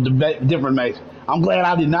was the different mate. I'm glad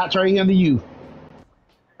I did not trade him to you.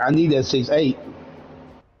 I need that 6'8".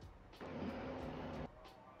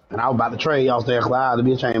 And I was about to trade y'all there, Clyde, to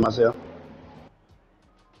be ashamed of myself.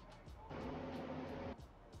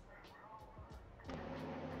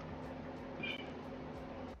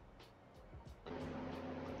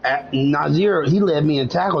 At Nazir, he led me in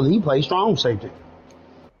tackles and he played strong safety.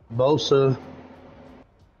 Bosa,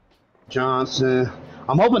 Johnson.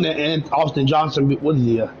 I'm hoping that Austin Johnson, what is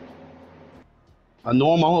he, a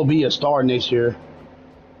normal will be a star next year.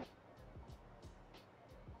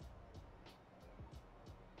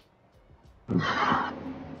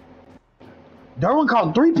 Derwin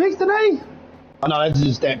caught 3 picks today? Oh no, that's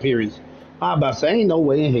just that period. I'm about to say, ain't no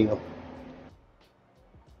way in hell.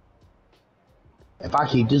 If I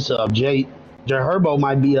keep this up, Jay Herbo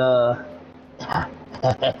might be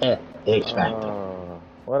X Factor.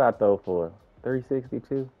 What I throw for?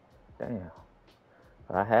 362? Damn.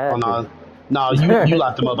 I had. Oh no, you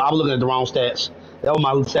locked them up. I was looking at the wrong stats. That was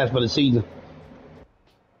my stats for the season.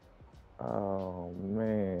 Oh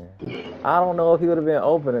man, I don't know if he would have been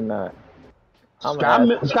open or not.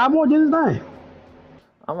 Sky Moore did his thing.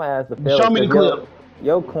 I'm gonna ask the fellas. Show me the clip.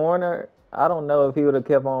 Your corner, I don't know if he would have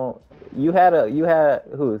kept on. You had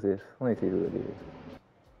who is this? Let me see who it is.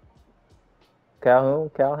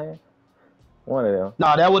 Calhoun? One of them.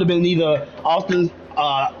 No, that would have been either Austin,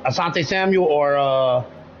 Asante Samuel, or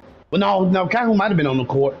well, no, Calhoun might have been on the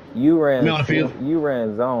court. You ran on the field. You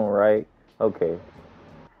ran zone, right? Okay.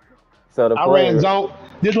 So I ran zone.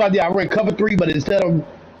 This is what I did. I ran cover 3, but instead of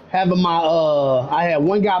having my I had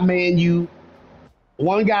one guy man you,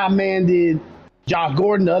 one guy man did Josh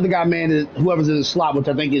Gordon, the other guy man did whoever's in the slot, which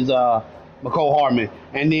I think is McCole Hardman,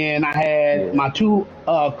 and then I had my 2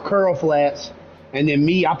 curl flats, and then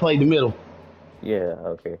I played the middle. Yeah,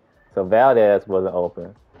 okay. So Valdez wasn't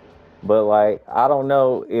open. But, like, I don't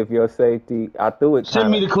know if your safety... I threw it Send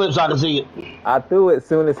me the clip so I can see it. I threw it as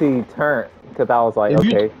soon as he turned because I was like,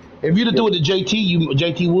 okay. If you'd have threw it to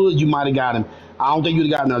JT Woods, you might have got him. I don't think you'd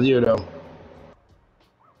have gotten Nazir, though.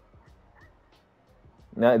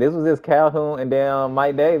 Now this was just Calhoun and then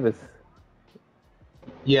Mike Davis.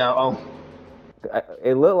 Yeah. Oh.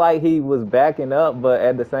 It looked like he was backing up, but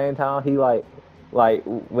at the same time, he like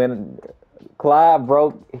when Clyde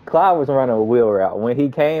was running a wheel route. When he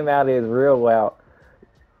came out of his real route,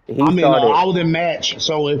 he I mean, started. I was in match,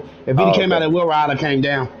 so if he Oh, came out okay. at Will Ride, I came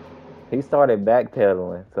down. He started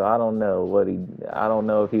backpedaling, so I don't know I don't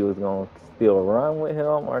know if he was gonna still run with him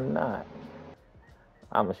or not.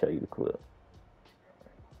 I'm gonna show you the clip.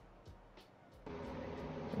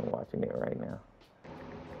 I'm watching it right now.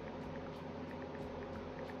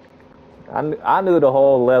 I knew the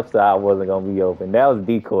whole left side wasn't gonna be open. That was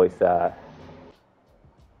decoy side.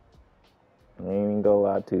 I ain't even go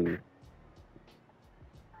out to you.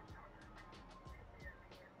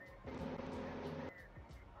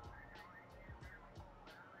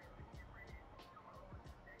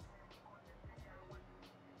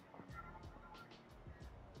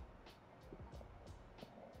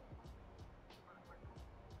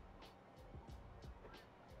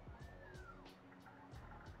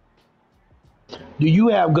 Do you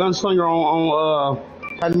have Gunslinger on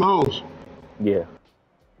Patrick Mahomes? Yeah.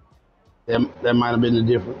 That might have been the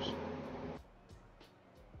difference.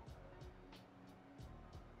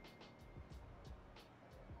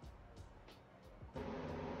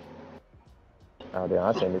 Oh, damn,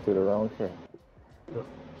 I sent it to the wrong shit.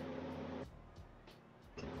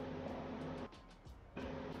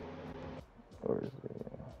 Where is it?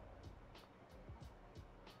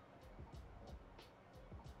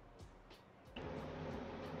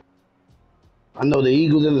 I know the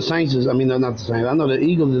Eagles and the Saints is. I mean, not the Saints. I know the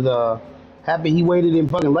Eagles is happy he waited in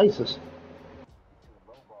fucking laces.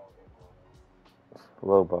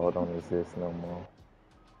 Low ball don't exist no more.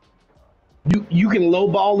 You can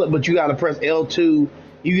lowball it, but you got to press L2.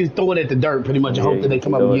 You can throw it at the dirt pretty much and Yeah, hope that they you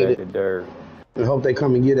come can up and throw it get at it. the dirt. And hope they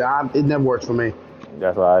come and get it. It never works for me.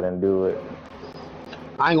 That's why I didn't do it.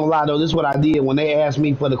 I ain't gonna lie though, this is what I did when they asked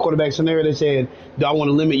me for the quarterback scenario. They said, "Do I want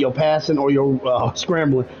to limit your passing or your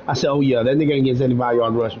scrambling?" I said, "Oh yeah, that nigga ain't getting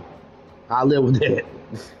 75-yard rushing. I live with that."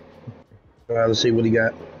 All right, let's see what he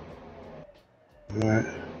got. All right.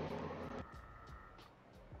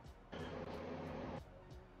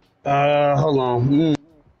 Hold on.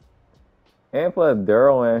 And plus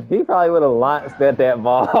Derwin, he probably would have launched at that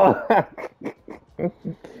ball.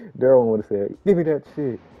 Derwin would have said, "Give me that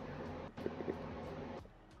shit."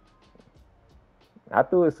 I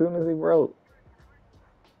threw it as soon as he broke.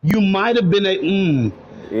 You might have been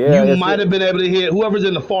Yeah, you might have been able to hit whoever's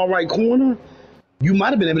in the far right corner. You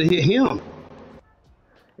might have been able to hit him.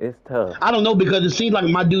 it's tough. I don't know because it seems like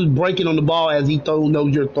my dude's breaking on the ball as he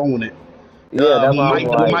knows you're throwing it. Yeah, that's why I'm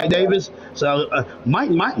Mike like, Davis. So Mike.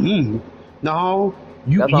 No,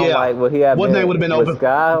 you. that's why I'm Yeah. like, would he have What name would have been would open?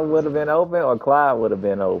 Sky would have been open or Clyde would have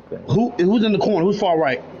been open? Who's in the corner? Who's far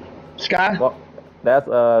right? Sky. Well, that's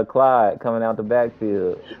Clyde coming out the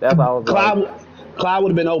backfield. That's why I was like, Clyde would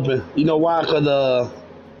have been open. You know why?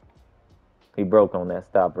 he broke on that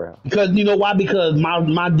stop route. Because you know why? Because my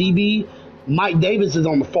DB Mike Davis is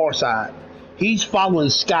on the far side. He's following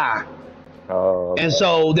Sky. Oh, okay. And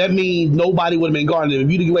so that means nobody would have been guarding him.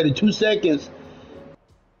 If you'd have waited 2 seconds,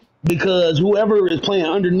 because whoever is playing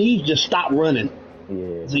underneath just stopped running.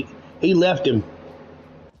 Yeah. He left him.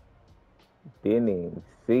 Didn't even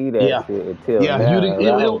see that shit until Yeah, now. if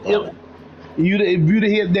you'd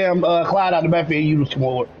have hit damn Clyde out the backfield, you'd have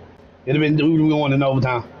scored. It'd have been we going in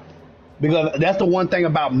overtime. Because that's the one thing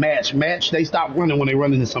about match. Match, they stop running when they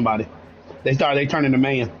run into somebody. They turn into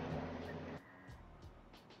man.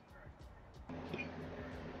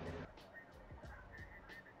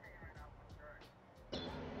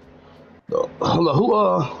 Hold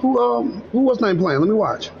on, who was name playing? Let me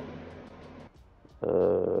watch.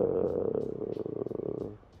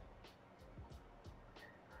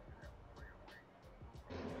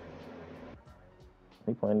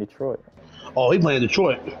 He playing Detroit. Oh, he playing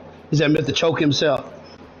Detroit. He said Mr. Choke himself.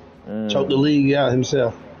 Choke the league out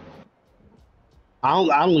himself. I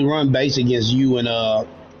only run base against you and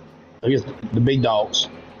against the big dogs.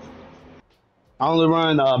 I only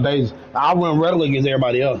run base. I run regular against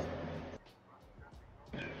everybody else.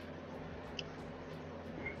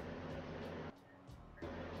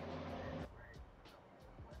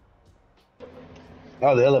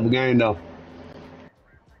 That was a hell of a game though.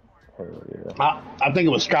 Yeah. I think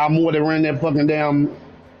it was Sky Moore that ran that fucking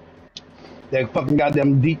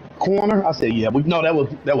goddamn deep corner. I said, yeah, but no, that was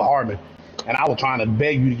Hardman. And I was trying to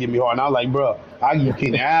beg you to give me Hardman. I was like, bro, I give you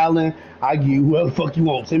Kenny Allen, I give you whoever the fuck you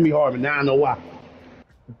want. Send me Hardman. Now I know why.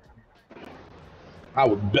 I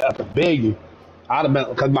would beg you. I'd have been,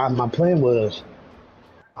 because my plan was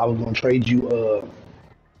I was gonna trade you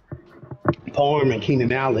Parham and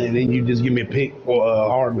Keenan Allen, and then you just give me a pick for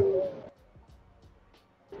Hardman.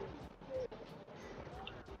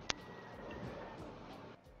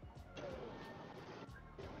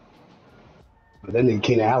 But that nigga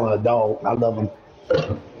Keenan Allen a dog. I love him.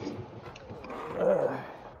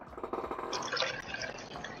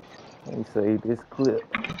 Let me save this clip.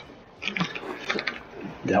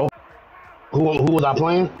 Yeah. Who was I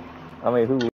playing? I mean, who